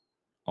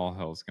all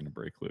hell's gonna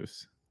break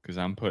loose because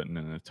I'm putting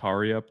an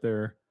Atari up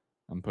there.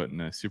 I'm putting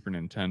a Super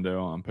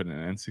Nintendo. I'm putting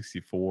an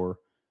N64,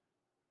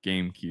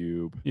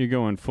 GameCube. You're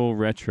going full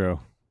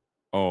retro.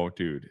 Oh,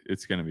 dude,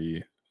 it's gonna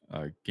be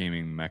a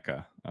gaming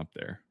mecca up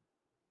there.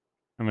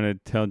 I'm going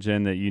to tell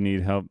Jen that you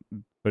need help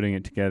putting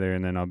it together,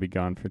 and then I'll be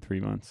gone for 3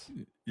 months.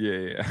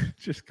 Yeah.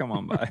 Just come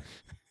on by.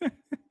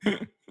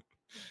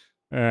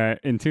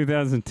 In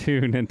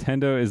 2002,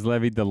 Nintendo is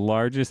levied the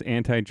largest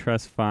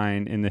antitrust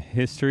fine in the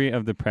history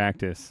of the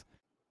practice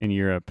in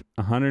Europe,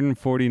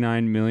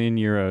 149 million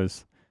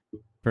euros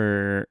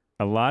for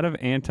a lot of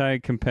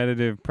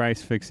anti-competitive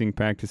price-fixing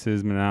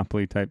practices,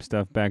 monopoly type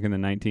stuff back in the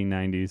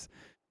 1990s.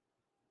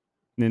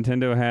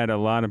 Nintendo had a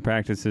lot of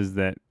practices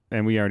that,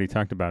 and we already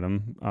talked about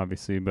them,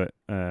 obviously, but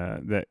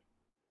that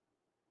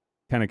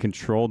kind of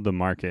controlled the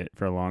market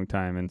for a long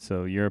time, and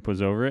so Europe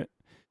was over it.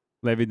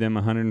 Levied them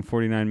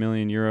 149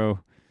 million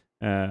euro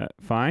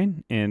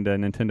fine, and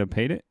Nintendo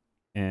paid it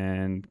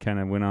and kind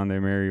of went on their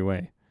merry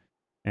way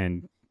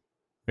and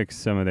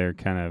fixed some of their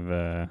kind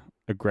of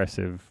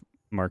aggressive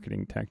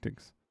marketing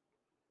tactics.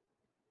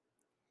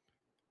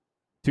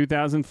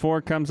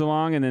 2004 comes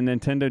along, and the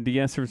Nintendo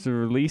DS was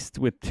released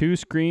with 2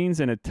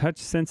 screens and a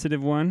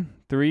touch-sensitive one.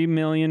 3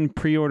 million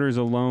pre-orders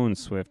alone,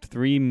 Swift.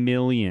 3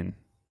 million.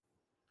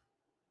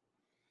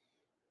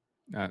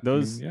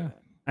 Those,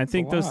 I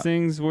think a those lot.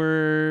 things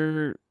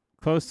were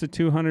close to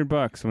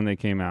 $200 when they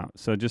came out.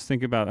 So just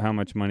think about how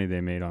much money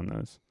they made on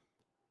those.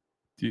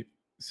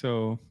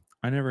 So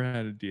I never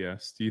had a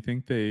DS. Do you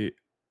think they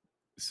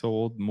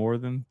sold more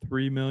than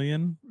 3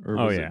 million, or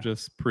was yeah. it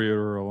just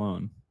pre-order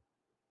alone?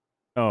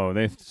 Oh,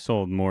 they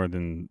sold more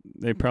than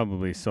they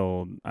probably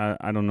sold.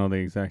 I don't know the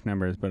exact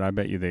numbers, but I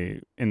bet you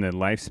they, in the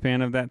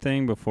lifespan of that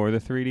thing before the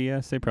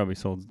 3DS, they probably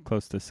sold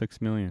close to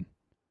 6 million,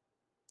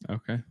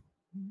 Okay.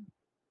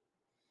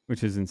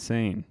 which is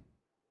insane.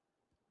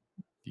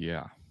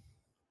 Yeah.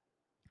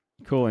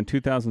 Cool. In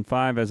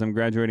 2005, as I'm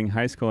graduating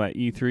high school at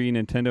E3,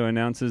 Nintendo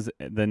announces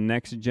the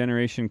next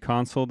generation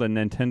console, the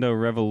Nintendo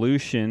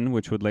Revolution,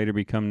 which would later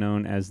become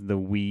known as the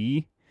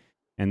Wii.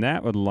 And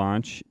that would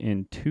launch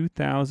in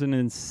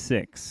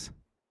 2006.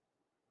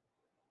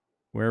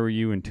 Where were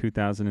you in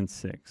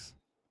 2006?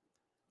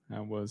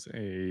 That was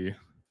a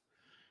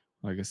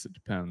I guess it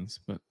depends,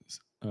 but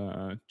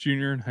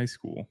junior in high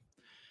school.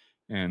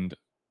 And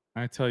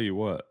I tell you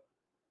what,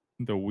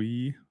 the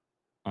Wii,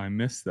 I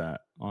miss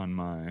that on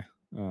my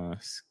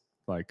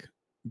like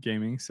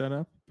gaming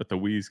setup, but the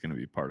Wii is going to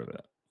be part of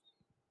it.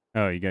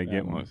 Oh, you gotta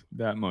get one.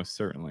 That most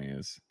certainly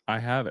is. I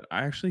have it.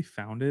 I actually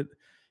found it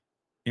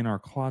in our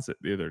closet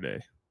the other day.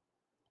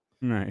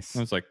 Nice. I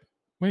was like,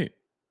 wait,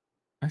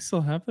 I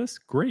still have this?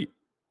 Great.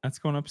 That's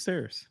going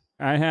upstairs.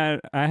 I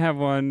have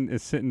one.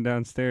 It's sitting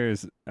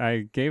downstairs.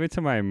 I gave it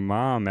to my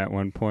mom at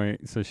one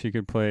point so she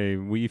could play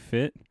Wii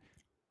Fit,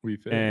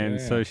 Wii Fit.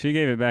 and so she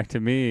gave it back to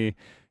me.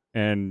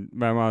 And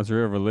my mom's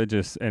real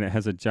religious, and it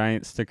has a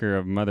giant sticker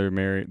of Mother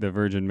Mary, the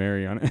Virgin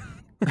Mary, on it.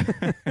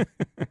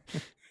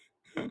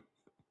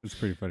 It's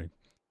pretty funny.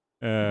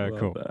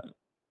 Cool.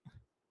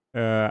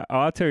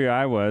 I'll tell you,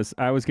 I was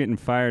getting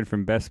fired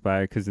from Best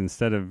Buy because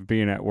instead of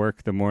being at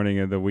work the morning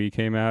of the Wii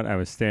came out, I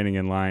was standing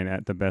in line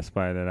at the Best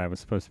Buy that I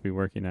was supposed to be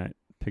working at,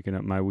 picking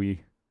up my Wii.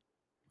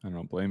 I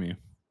don't blame you.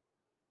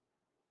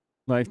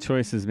 Life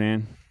choices,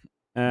 man.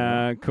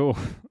 Cool.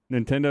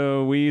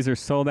 Nintendo Wiis are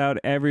sold out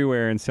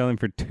everywhere and selling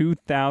for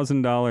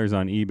 $2,000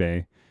 on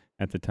eBay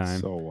at the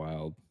time. So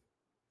wild.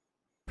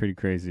 Pretty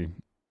crazy.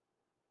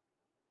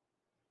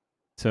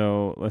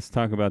 So let's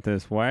talk about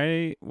this.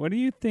 What do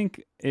you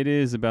think it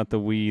is about the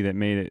Wii that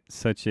made it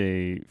such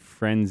a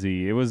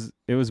frenzy? It was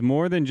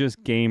more than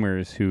just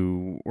gamers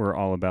who were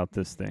all about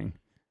this thing.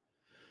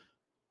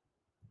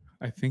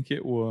 I think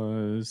it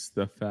was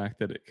the fact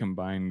that it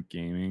combined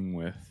gaming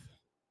with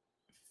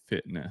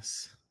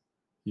fitness,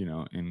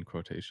 in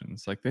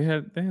quotations. Like they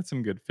had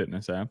some good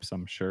fitness apps,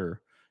 I'm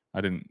sure.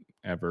 I didn't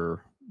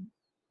ever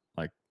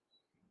like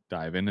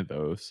dive into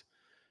those.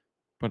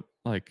 But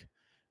like,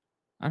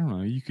 I don't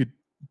know, you could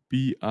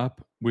be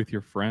up with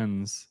your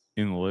friends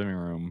in the living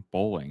room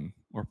bowling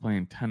or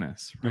playing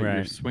tennis, right?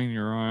 You're swinging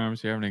your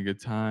arms, you're having a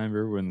good time,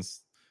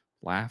 everyone's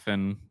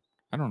laughing.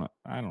 I don't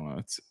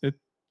know. It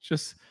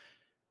just,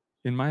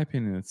 in my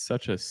opinion, it's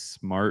such a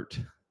smart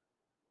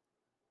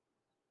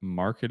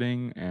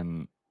marketing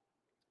and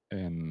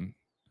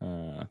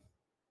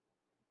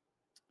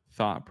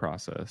thought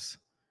process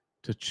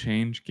to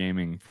change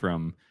gaming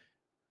from,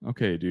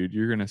 okay, dude,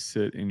 you're gonna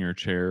sit in your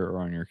chair or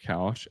on your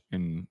couch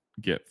and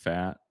get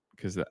fat,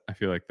 because I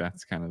feel like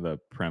that's kind of the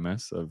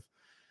premise of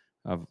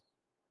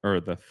or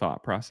the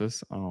thought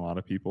process on a lot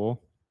of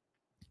people.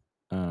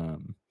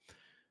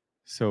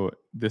 So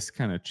this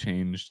kind of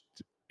changed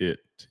it,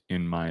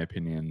 in my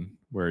opinion,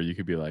 where you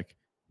could be like,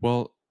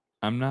 well,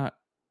 I'm not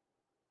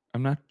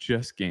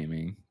just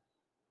gaming.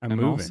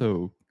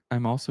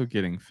 I'm also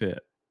getting fit,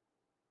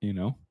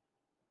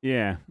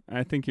 Yeah,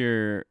 I think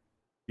you're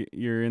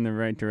in the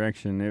right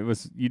direction.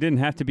 You didn't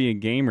have to be a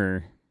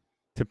gamer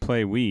to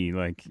play Wii.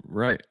 Like,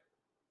 right.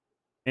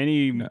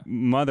 Any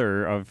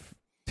mother of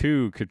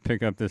two could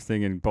pick up this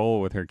thing and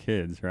bowl with her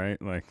kids,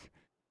 right? Like,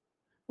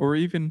 or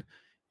even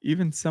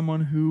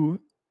someone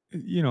who,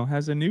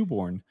 has a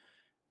newborn.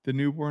 The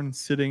newborn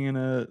sitting in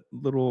a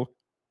little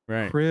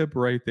crib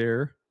right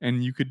there,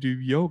 and you could do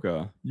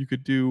yoga. You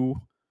could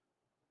do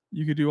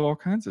all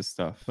kinds of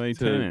stuff. Play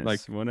tennis,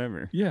 like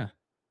whatever. Yeah.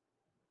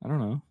 I don't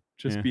know.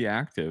 Just be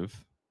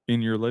active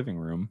in your living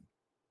room.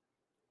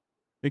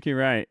 I think you're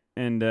right.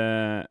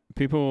 And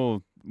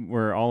people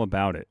were all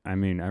about it. I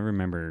mean, I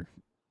remember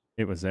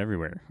it was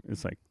everywhere.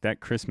 It's like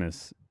that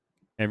Christmas,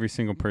 every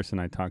single person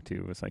I talked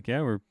to was like,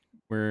 yeah,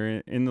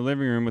 we're in the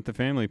living room with the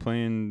family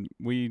playing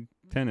Wii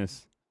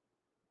tennis.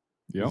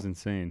 It was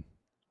insane.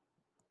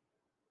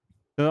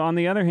 So on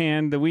the other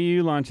hand, the Wii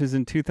U launches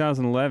in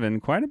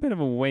 2011, quite a bit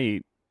of a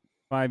wait.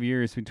 5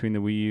 years between the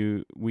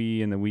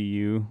Wii and the Wii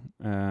U,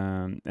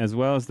 as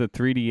well as the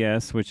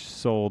 3DS, which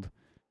sold.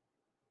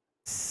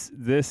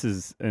 This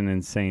is an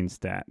insane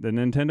stat. The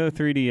Nintendo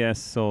 3DS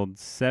sold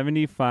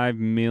 75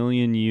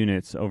 million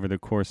units over the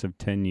course of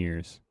 10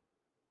 years.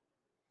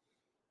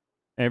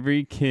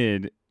 Every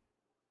kid,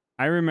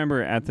 I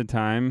remember at the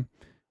time,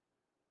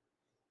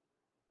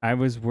 I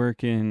was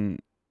working,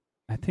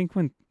 I think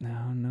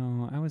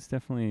I was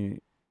definitely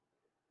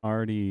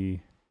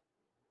already.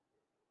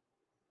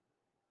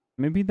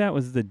 Maybe that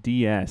was the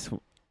DS.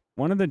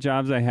 One of the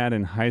jobs I had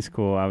in high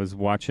school, I was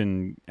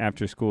watching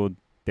after school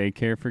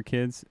daycare for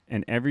kids,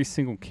 and every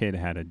single kid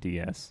had a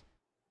DS.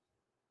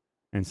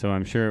 And so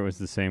I'm sure it was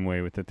the same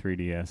way with the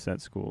 3DS at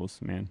schools,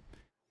 man.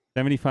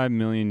 75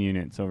 million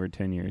units over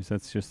 10 years.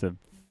 That's just a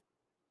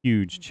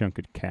huge chunk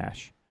of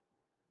cash.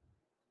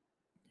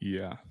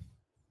 Yeah.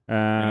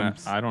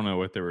 I don't know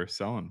what they were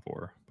selling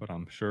for, but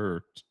I'm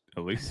sure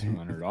at least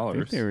 $200. I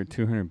think they were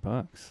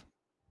 $200.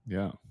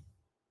 Yeah.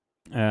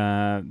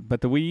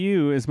 But the Wii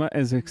U, as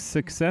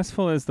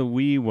successful as the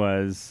Wii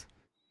was,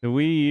 the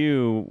Wii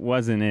U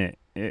wasn't it.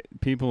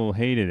 People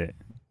hated it.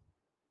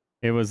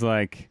 It was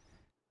like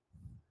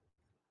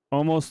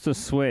almost a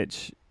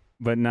Switch,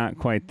 but not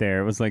quite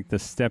there. It was like the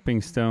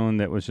stepping stone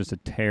that was just a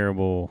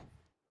terrible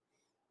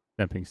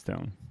stepping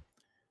stone.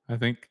 I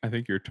think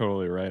you're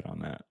totally right on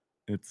that.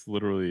 It's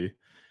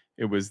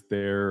it was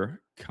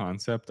their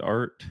concept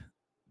art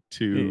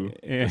to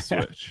the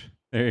Switch.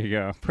 There you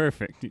go.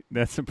 Perfect.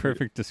 That's a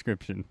perfect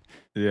description.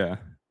 Yeah.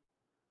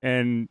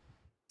 And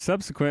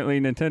subsequently,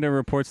 Nintendo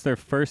reports their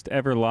first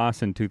ever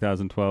loss in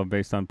 2012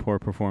 based on poor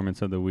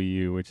performance of the Wii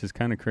U, which is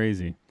kind of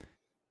crazy.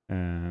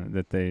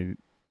 That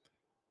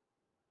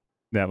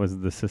was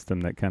the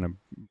system that kind of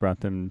brought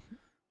them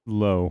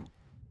low.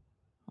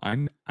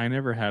 I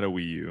never had a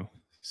Wii U,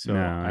 so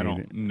No, I I don't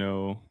didn't.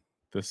 know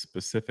the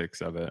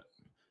specifics of it.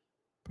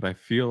 But I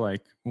feel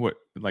like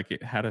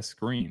it had a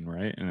screen,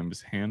 right? And it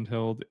was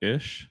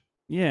handheld-ish,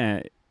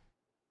 Yeah,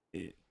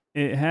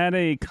 it had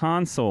a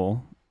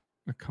console,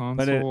 a but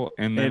it console,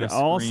 and then it a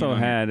screen also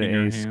had in your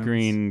a hands.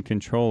 screen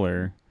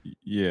controller,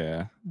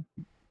 Yeah.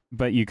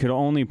 but you could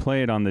only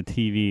play it on the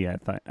TV.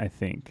 I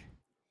think,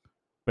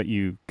 but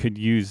you could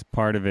use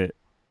part of it.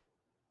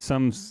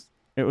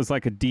 It was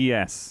like a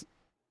DS.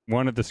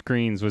 One of the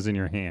screens was in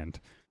your hand.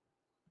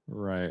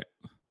 Right.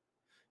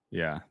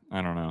 Yeah,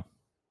 I don't know.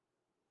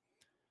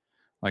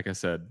 Like I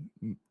said,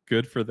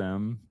 good for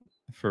them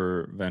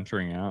for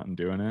venturing out and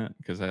doing it,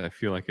 because I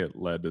feel like it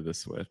led to the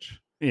Switch.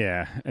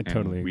 Yeah, I And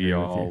totally we agree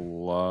with all you.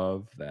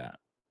 love that.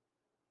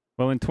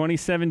 Well, in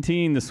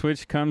 2017, the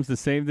Switch comes to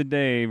save the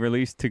day,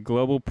 released to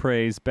global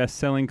praise,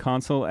 best-selling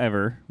console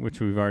ever,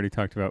 which we've already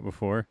talked about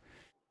before.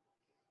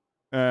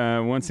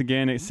 Once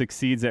again, it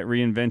succeeds at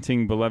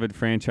reinventing beloved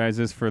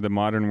franchises for the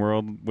modern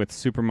world with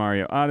Super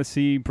Mario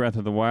Odyssey, Breath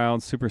of the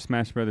Wild, Super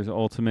Smash Bros.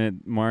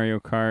 Ultimate, Mario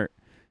Kart,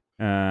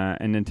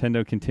 and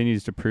Nintendo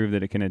continues to prove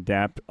that it can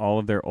adapt all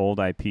of their old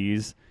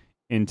IPs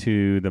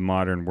into the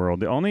modern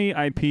world. The only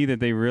IP that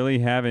they really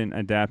haven't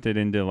adapted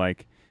into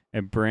like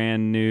a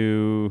brand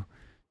new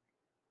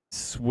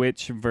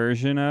Switch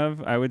version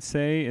of, I would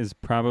say, is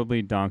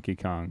probably Donkey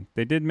Kong.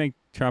 They did make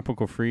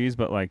Tropical Freeze,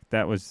 but like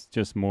that was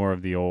just more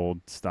of the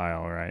old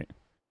style, right?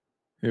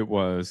 It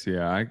was,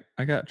 yeah.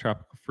 I got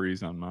Tropical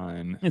Freeze on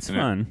mine. It's and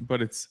fun.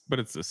 But it's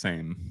the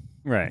same.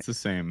 Right. It's the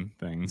same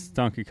thing. It's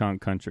Donkey Kong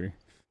Country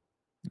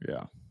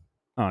Yeah.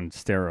 on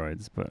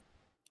steroids, but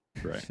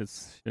Right.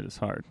 shit is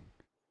hard.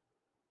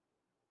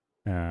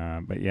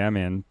 But yeah,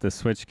 man, the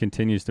Switch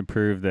continues to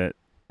prove that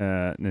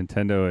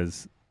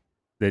Nintendo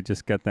they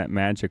just got that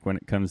magic when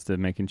it comes to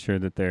making sure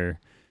that their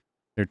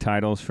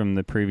titles from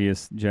the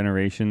previous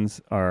generations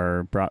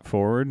are brought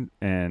forward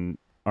and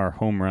are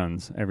home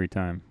runs every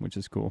time, which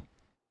is cool.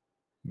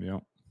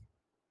 Yep.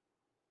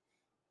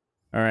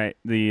 All right,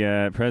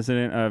 the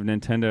president of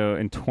Nintendo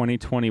in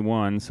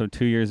 2021, so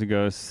 2 years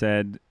ago,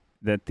 said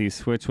that the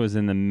Switch was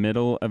in the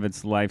middle of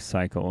its life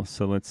cycle.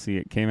 So let's see,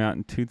 it came out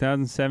in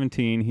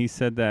 2017. He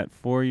said that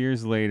 4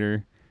 years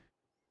later.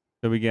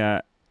 So we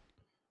got,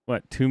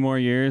 2 more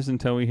years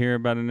until we hear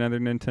about another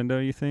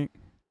Nintendo, you think?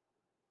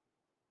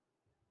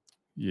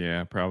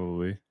 Yeah,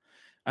 probably.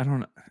 I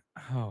don't know.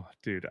 Oh,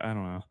 dude, I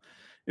don't know.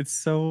 It's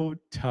so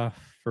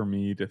tough for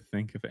me to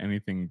think of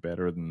anything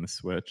better than the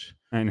Switch,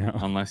 I know.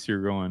 unless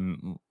you're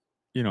going,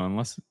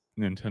 unless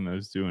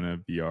Nintendo's doing a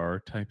VR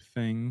type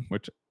thing,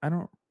 which I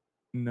don't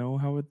know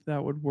how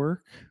that would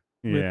work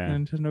with Yeah.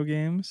 Nintendo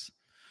games.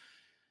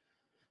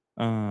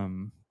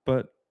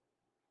 But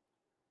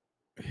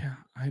yeah,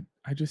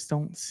 I just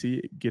don't see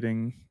it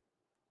getting.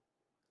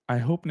 I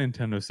hope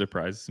Nintendo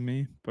surprises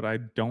me, but I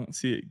don't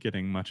see it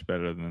getting much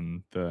better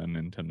than the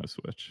Nintendo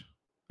Switch.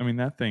 I mean,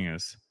 that thing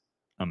is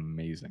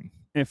amazing.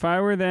 If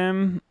I were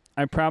them,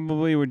 I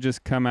probably would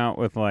just come out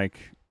with like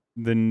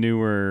the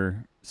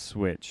newer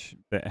Switch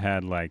that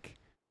had like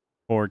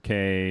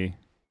 4K,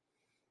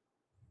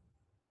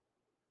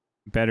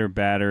 better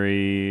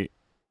battery,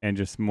 and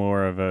just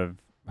more of a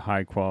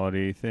high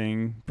quality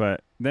thing.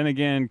 But then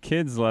again,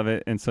 kids love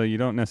it, and so you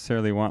don't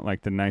necessarily want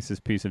like the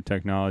nicest piece of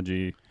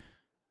technology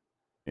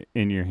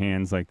in your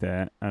hands like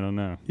that. I don't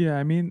know. Yeah,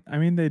 I mean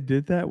they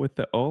did that with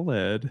the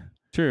OLED,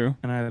 True.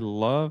 and I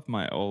love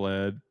my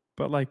OLED,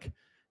 but like,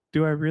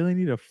 do I really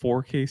need a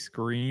 4K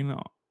screen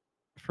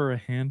for a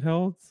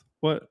handheld?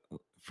 What,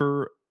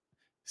 for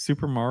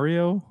Super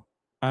Mario?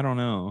 I don't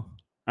know.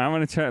 I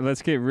want to try.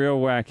 Let's get real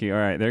wacky. All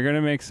right, they're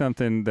gonna make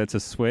something that's a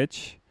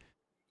Switch.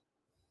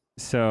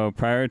 So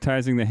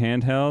prioritizing the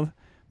handheld,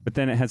 but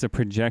then it has a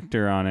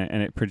projector on it,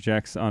 and it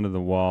projects onto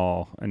the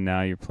wall, and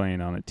now you're playing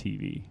on a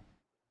TV.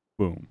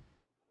 Boom.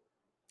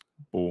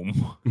 Boom.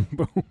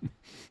 Boom.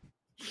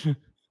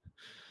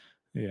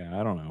 Yeah,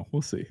 I don't know.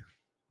 We'll see.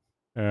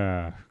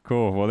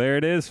 Cool. Well, there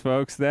it is,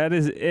 folks. That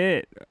is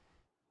it.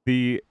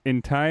 The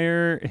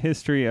entire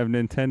history of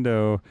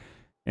Nintendo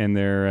and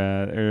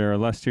their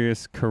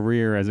illustrious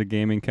career as a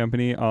gaming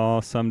company,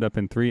 all summed up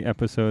in 3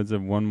 episodes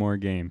of One More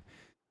Game.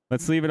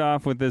 Let's leave it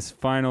off with this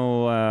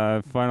final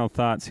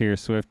thoughts here,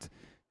 Swift.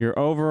 Your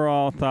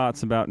overall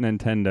thoughts about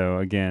Nintendo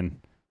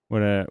again.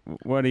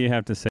 What do you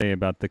have to say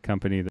about the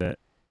company that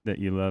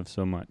you love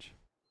so much?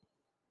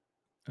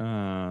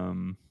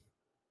 I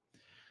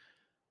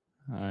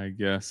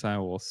guess I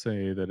will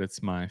say that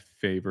it's my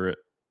favorite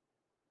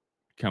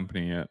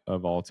company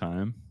of all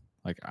time.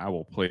 Like, I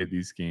will play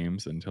these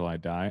games until I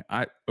die.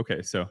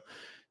 Okay, so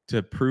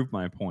to prove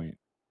my point,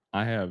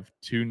 I have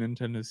 2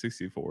 Nintendo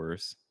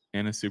 64s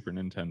and a Super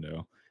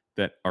Nintendo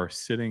that are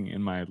sitting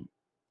in my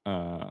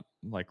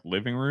like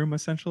living room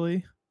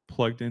essentially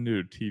plugged into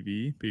a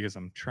TV because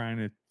I'm trying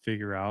to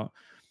figure out.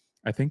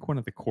 I think one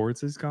of the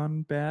cords has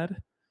gone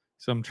bad,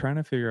 so I'm trying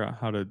to figure out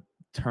how to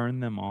turn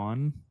them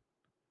on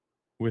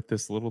with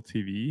this little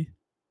TV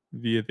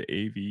via the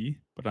AV.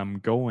 But I'm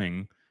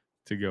going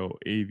to go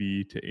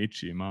AV to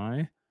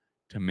HDMI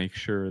to make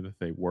sure that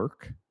they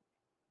work,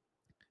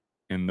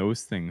 and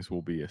those things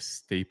will be a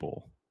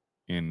staple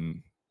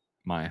in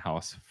my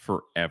house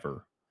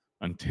forever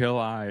until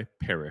I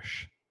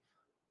perish.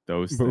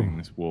 Those Boom.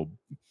 things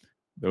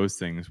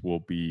will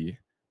be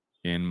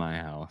in my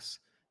house,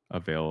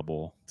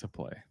 available to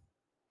play.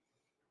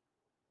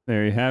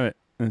 There you have it.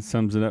 That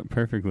sums it up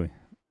perfectly.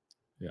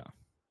 Yeah.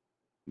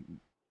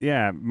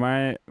 Yeah,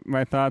 my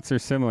thoughts are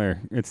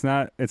similar. It's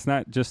not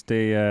just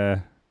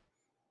a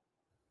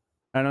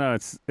I don't know,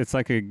 it's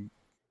like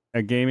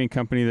a gaming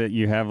company that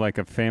you have like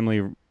a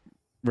family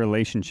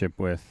relationship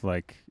with.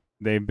 Like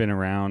they've been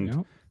around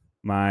Yep.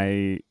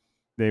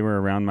 they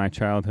were around my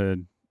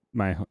childhood,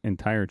 my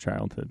entire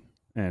childhood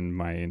and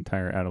my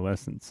entire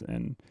adolescence,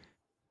 and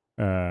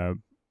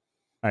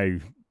I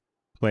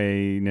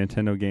play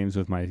Nintendo games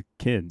with my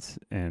kids,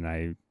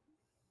 and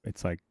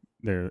it's like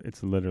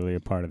it's literally a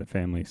part of the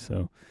family.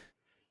 So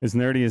as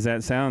nerdy as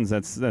that sounds,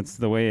 that's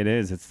the way it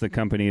is. It's the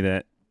company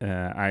that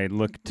I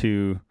look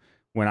to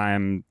when I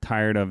am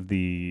tired of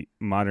the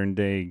modern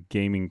day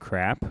gaming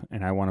crap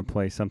and I want to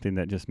play something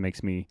that just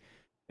makes me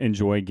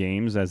enjoy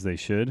games as they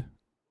should.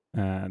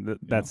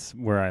 That's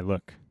where I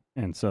look.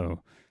 And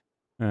so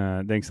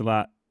thanks a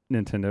lot,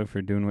 Nintendo,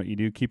 for doing what you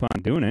do. Keep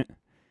on doing it.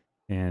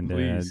 And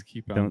Please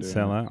keep on don't doing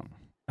sell it. out.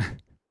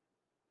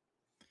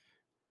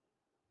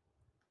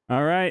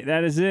 All right,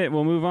 that is it.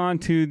 We'll move on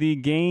to the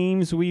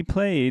games we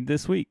played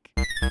this week.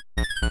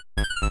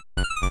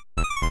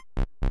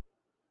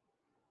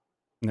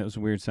 That was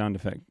a weird sound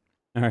effect.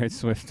 All right,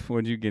 Swift,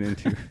 what'd you get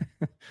into?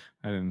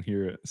 I didn't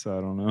hear it, so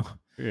I don't know.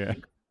 Yeah.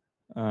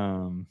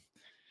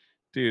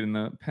 Dude, in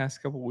the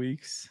past couple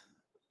weeks,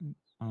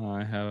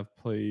 I have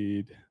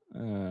played.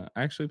 I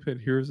actually played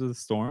Heroes of the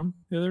Storm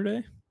the other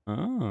day.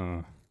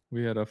 Oh.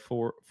 We had a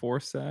four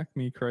stack,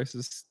 me,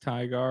 Crisis,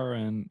 Tygar,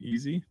 and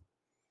Easy.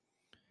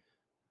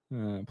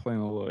 Playing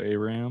a little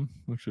ARAM,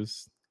 which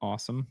was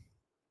awesome.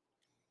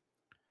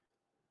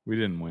 We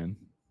didn't win,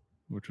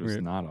 which was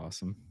Weird. not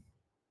awesome,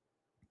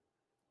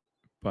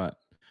 but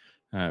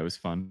it was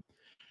fun.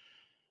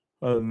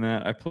 Other than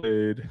that, I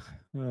played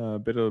a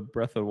bit of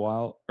Breath of the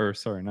Wild, or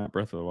sorry, not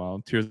Breath of the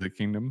Wild, Tears of the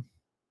Kingdom.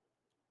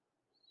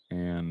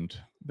 And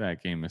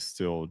that game is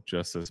still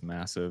just as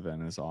massive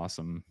and as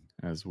awesome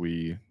as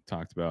we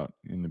talked about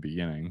in the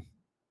beginning.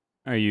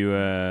 Are you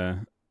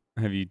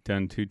have you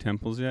done 2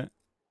 temples yet?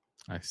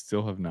 I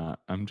still have not.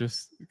 I'm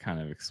just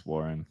kind of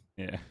exploring.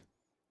 Yeah.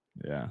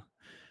 Yeah.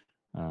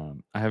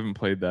 I haven't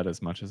played that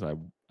as much as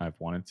I've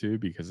wanted to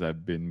because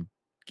I've been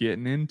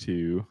getting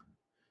into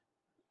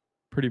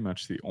pretty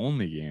much the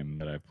only game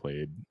that I've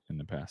played in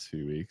the past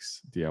few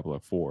weeks, Diablo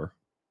 4.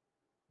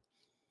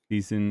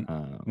 Season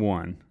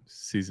 1.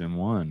 Season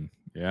 1,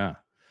 yeah.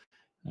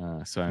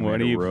 So I What made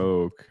do a you-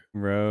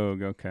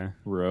 rogue. Okay.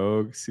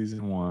 Rogue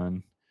season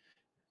 1,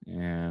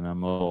 and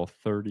I'm level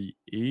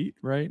 38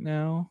 right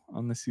now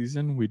on the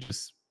season. We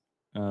just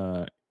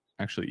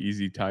actually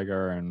Easy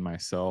Tygar and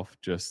myself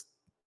just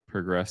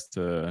progressed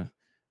to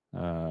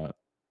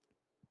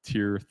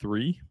tier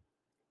 3,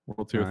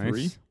 world tier 3,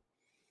 Nice.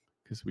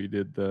 because we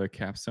did the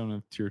capstone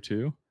of tier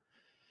 2.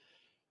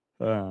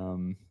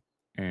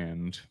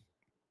 And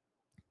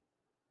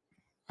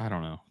I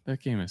don't know,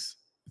 that game it's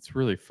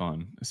really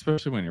fun,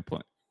 especially when you're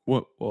playing.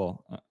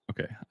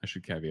 Okay, I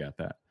should caveat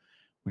that.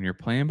 When you're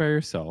playing by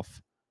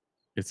yourself,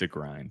 it's a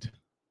grind.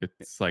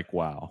 It's like,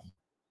 wow,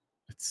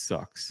 it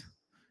sucks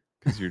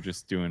because you're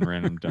just doing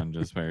random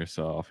dungeons by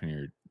yourself and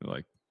you're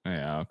like,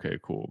 yeah, okay,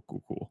 cool.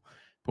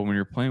 But when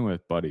you're playing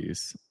with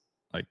buddies,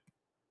 like,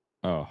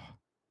 oh,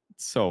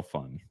 it's so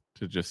fun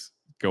to just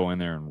go in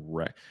there and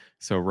wreck.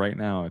 So right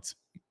now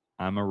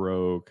I'm a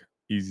rogue,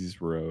 Easy's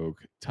rogue,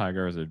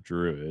 Tygar's a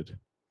druid,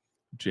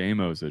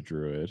 JMO's a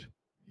druid.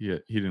 He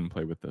didn't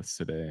play with us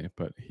today,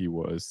 but he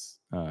was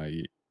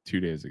 2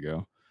 days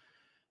ago.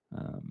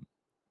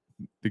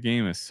 The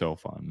game is so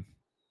fun.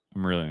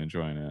 I'm really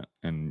enjoying it,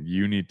 and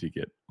you need to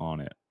get on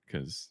it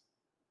because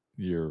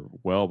you're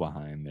well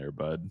behind there,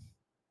 bud.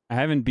 I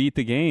haven't beat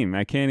the game.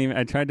 I can't even.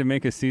 I tried to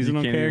make a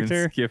seasonal you can't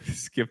character. Even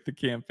skip the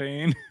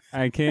campaign.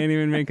 I can't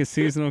even make a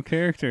seasonal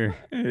character.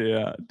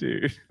 Yeah,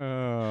 dude.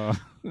 Oh,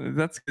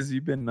 That's because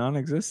you've been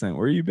non-existent.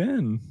 Where you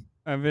been?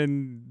 I've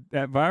been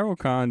at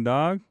ViralCon,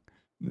 dog.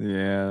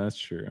 Yeah, that's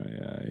true.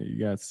 Yeah, you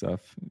got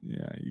stuff.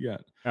 Yeah,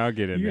 I'll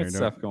get in you there. got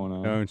stuff going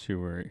on. Don't you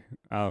worry.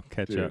 I'll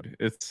catch up. Dude,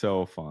 it's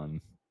so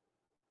fun.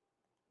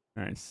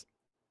 Nice.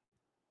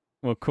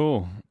 Well,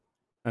 cool.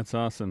 That's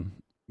awesome.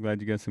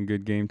 Glad you got some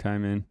good game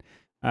time in.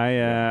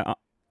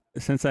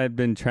 Since I've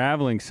been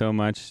traveling so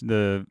much,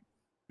 the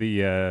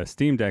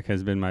Steam Deck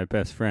has been my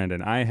best friend,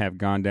 and I have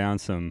gone down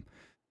some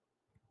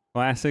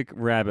classic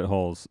rabbit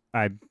holes.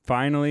 I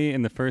finally,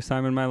 in the first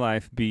time in my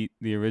life, beat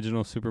the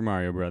original Super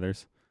Mario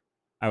Brothers.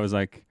 I was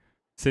like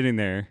sitting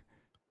there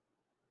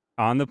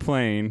on the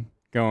plane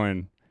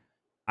going,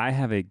 I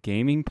have a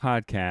gaming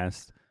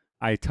podcast.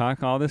 I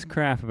talk all this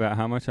crap about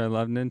how much I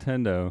love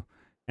Nintendo,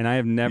 and I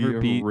have never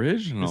beat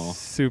original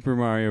Super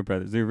Mario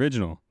Brothers, the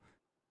original.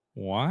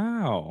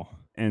 Wow.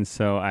 And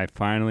so I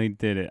finally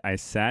did it. I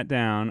sat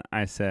down.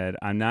 I said,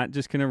 I'm not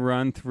just going to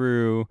run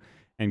through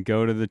and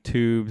go to the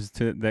tubes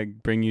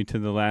that bring you to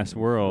the last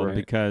world, Right.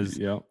 because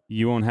Yep.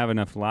 you won't have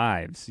enough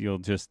lives. You'll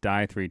just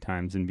die 3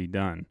 times and be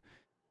done.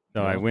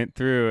 So I Yep. went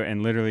through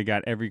and literally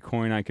got every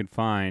coin I could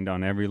find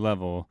on every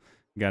level,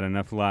 got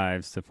enough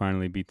lives to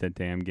finally beat that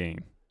damn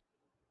game.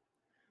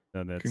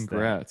 So that's that.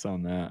 Congrats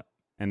on that.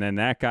 And then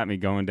that got me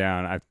going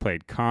down. I've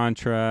played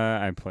Contra.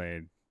 I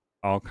played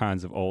all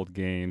kinds of old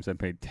games. I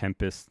played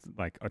Tempest,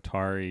 like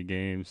Atari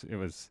games. It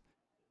was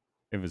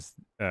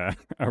a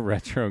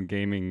retro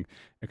gaming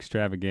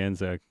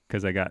extravaganza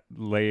because I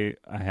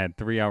had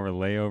 3-hour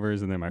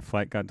layovers, and then my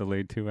flight got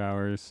delayed 2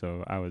 hours,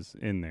 so I was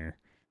in there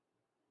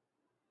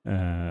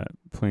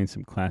playing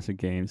some classic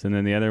games. And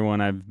then the other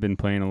one I've been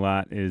playing a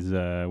lot is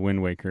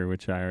Wind Waker,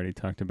 which I already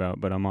talked about,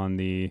 but I'm on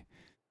the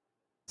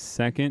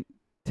second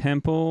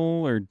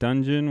temple or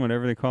dungeon,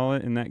 whatever they call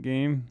it in that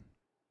game,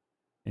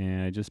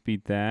 and I just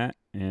beat that,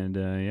 and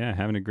yeah,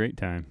 having a great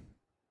time.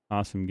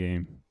 Awesome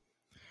game.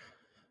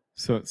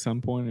 So at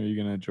some point, are you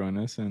going to join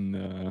us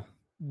in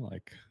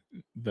like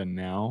the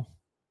now?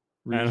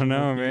 I don't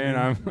know, regional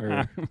man. game?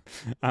 Or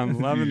I'm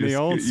loving you the just-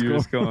 old school. You're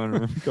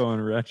just going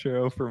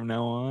retro from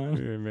now on.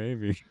 Yeah,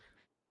 maybe.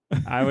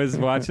 I was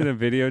watching a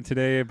video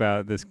today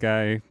about this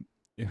guy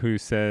who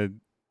said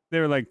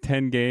there were like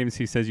 10 games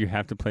he says you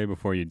have to play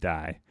before you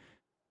die.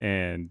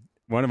 And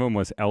one of them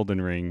was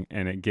Elden Ring,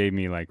 and it gave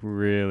me like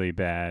really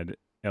bad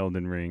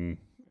Elden Ring.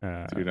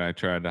 Dude, I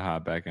tried to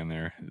hop back in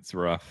there. It's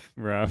rough.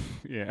 Rough.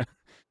 Yeah.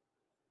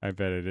 I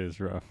bet it is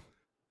rough.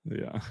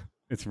 Yeah.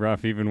 It's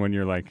rough even when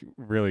you're like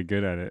really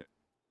good at it.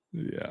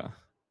 Yeah.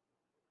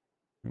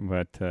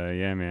 But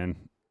yeah, man,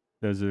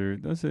 those are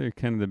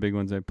kind of the big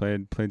ones I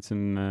played. Played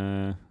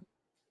some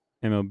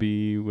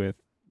MLB with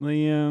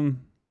Liam,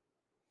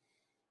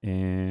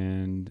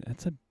 and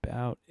that's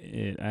about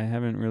it. I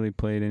haven't really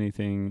played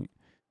anything.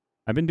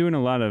 I've been doing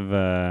a lot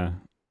of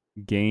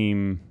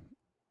game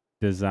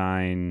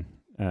design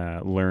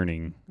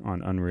learning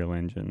on Unreal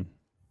Engine,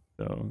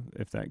 so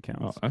if that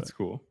counts. Oh, that's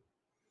cool.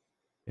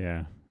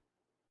 Yeah.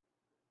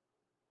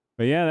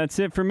 But yeah, that's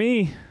it for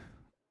me.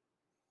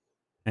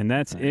 And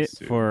that's Nice, it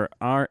dude. for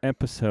our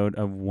episode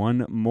of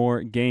One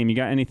More Game. You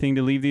got anything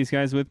to leave these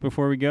guys with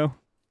before we go?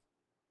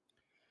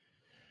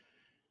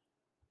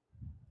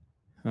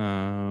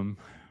 I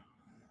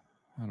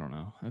don't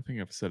know. I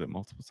think I've said it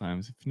multiple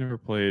times. If you've never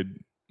played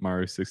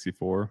Mario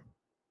 64,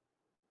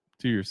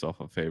 do yourself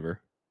a favor.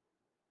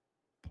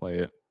 Play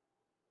it.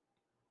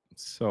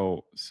 It's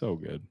so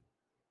good.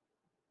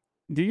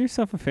 Do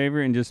yourself a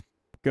favor and just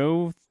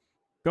go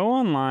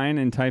online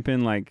and type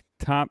in like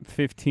top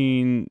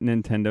 15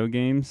 Nintendo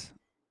games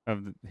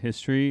of the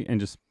history and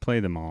just play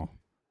them all.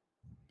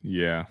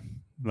 Yeah.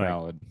 Like,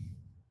 Valid.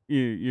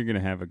 You're going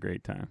to have a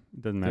great time.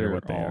 It doesn't matter They're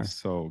what they all are.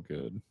 so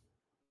good.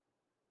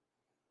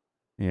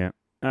 Yeah.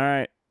 All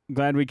right.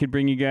 Glad we could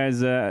bring you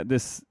guys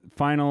this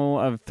final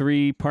of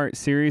 3-part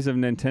series of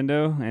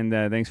Nintendo. And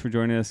thanks for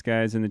joining us,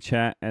 guys, in the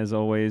chat. As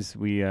always,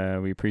 we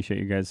appreciate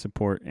you guys'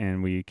 support,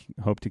 and we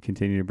hope to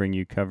continue to bring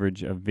you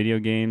coverage of video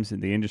games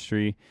in the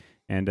industry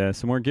and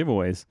some more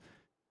giveaways.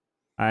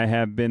 I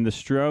have been The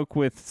Stroke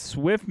with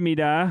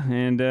Swiftmida,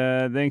 and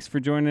thanks for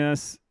joining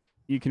us.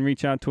 You can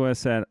reach out to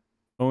us at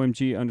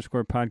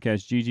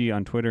OMG_podcastGG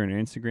on Twitter and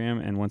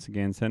Instagram. And once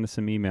again, send us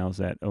some emails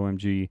at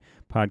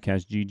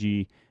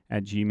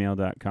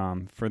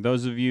OMGpodcastGG@gmail.com. For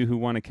those of you who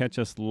want to catch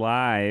us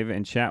live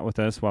and chat with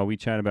us while we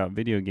chat about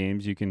video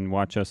games, you can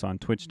watch us on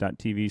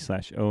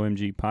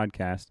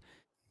twitch.tv/OMGpodcast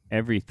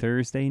every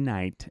Thursday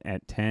night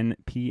at 10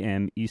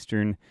 p.m.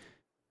 Eastern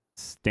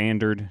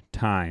Standard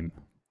Time.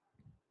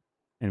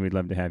 And we'd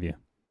love to have you.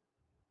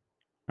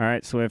 All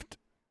right, Swift.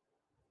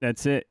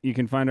 That's it. You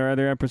can find our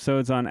other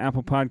episodes on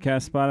Apple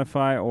Podcasts,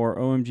 Spotify, or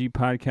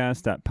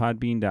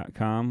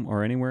omgpodcast.podbean.com,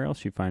 or anywhere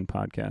else you find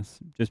podcasts.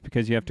 Just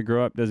because you have to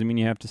grow up doesn't mean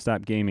you have to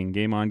stop gaming.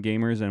 Game on,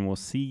 gamers, and we'll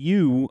see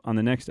you on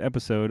the next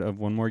episode of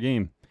One More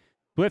Game.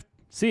 Swift,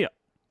 see ya.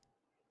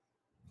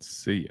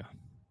 See ya.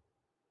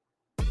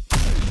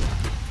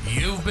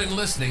 You've been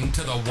listening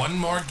to the One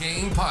More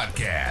Game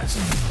podcast.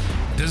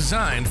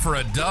 Designed for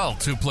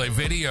adults who play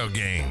video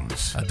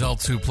games.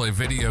 Adults who play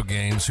video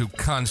games who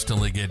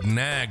constantly get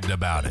nagged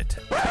about it.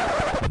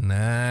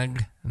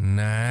 Nag,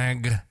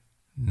 nag,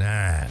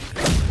 nag.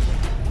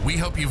 We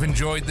hope you've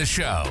enjoyed the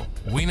show.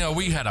 We know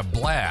we had a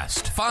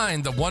blast.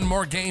 Find the One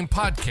More Game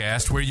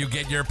podcast where you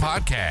get your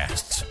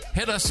podcasts.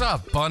 Hit us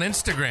up on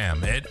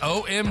Instagram at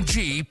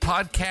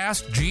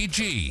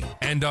OMGPodcastGG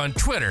and on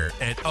Twitter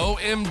at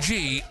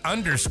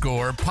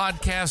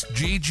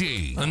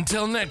OMG_PodcastGG.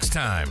 Until next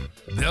time,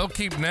 they'll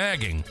keep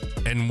nagging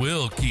and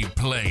we'll keep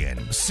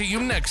playing. See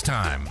you next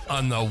time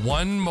on the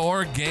One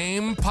More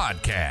Game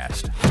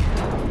podcast.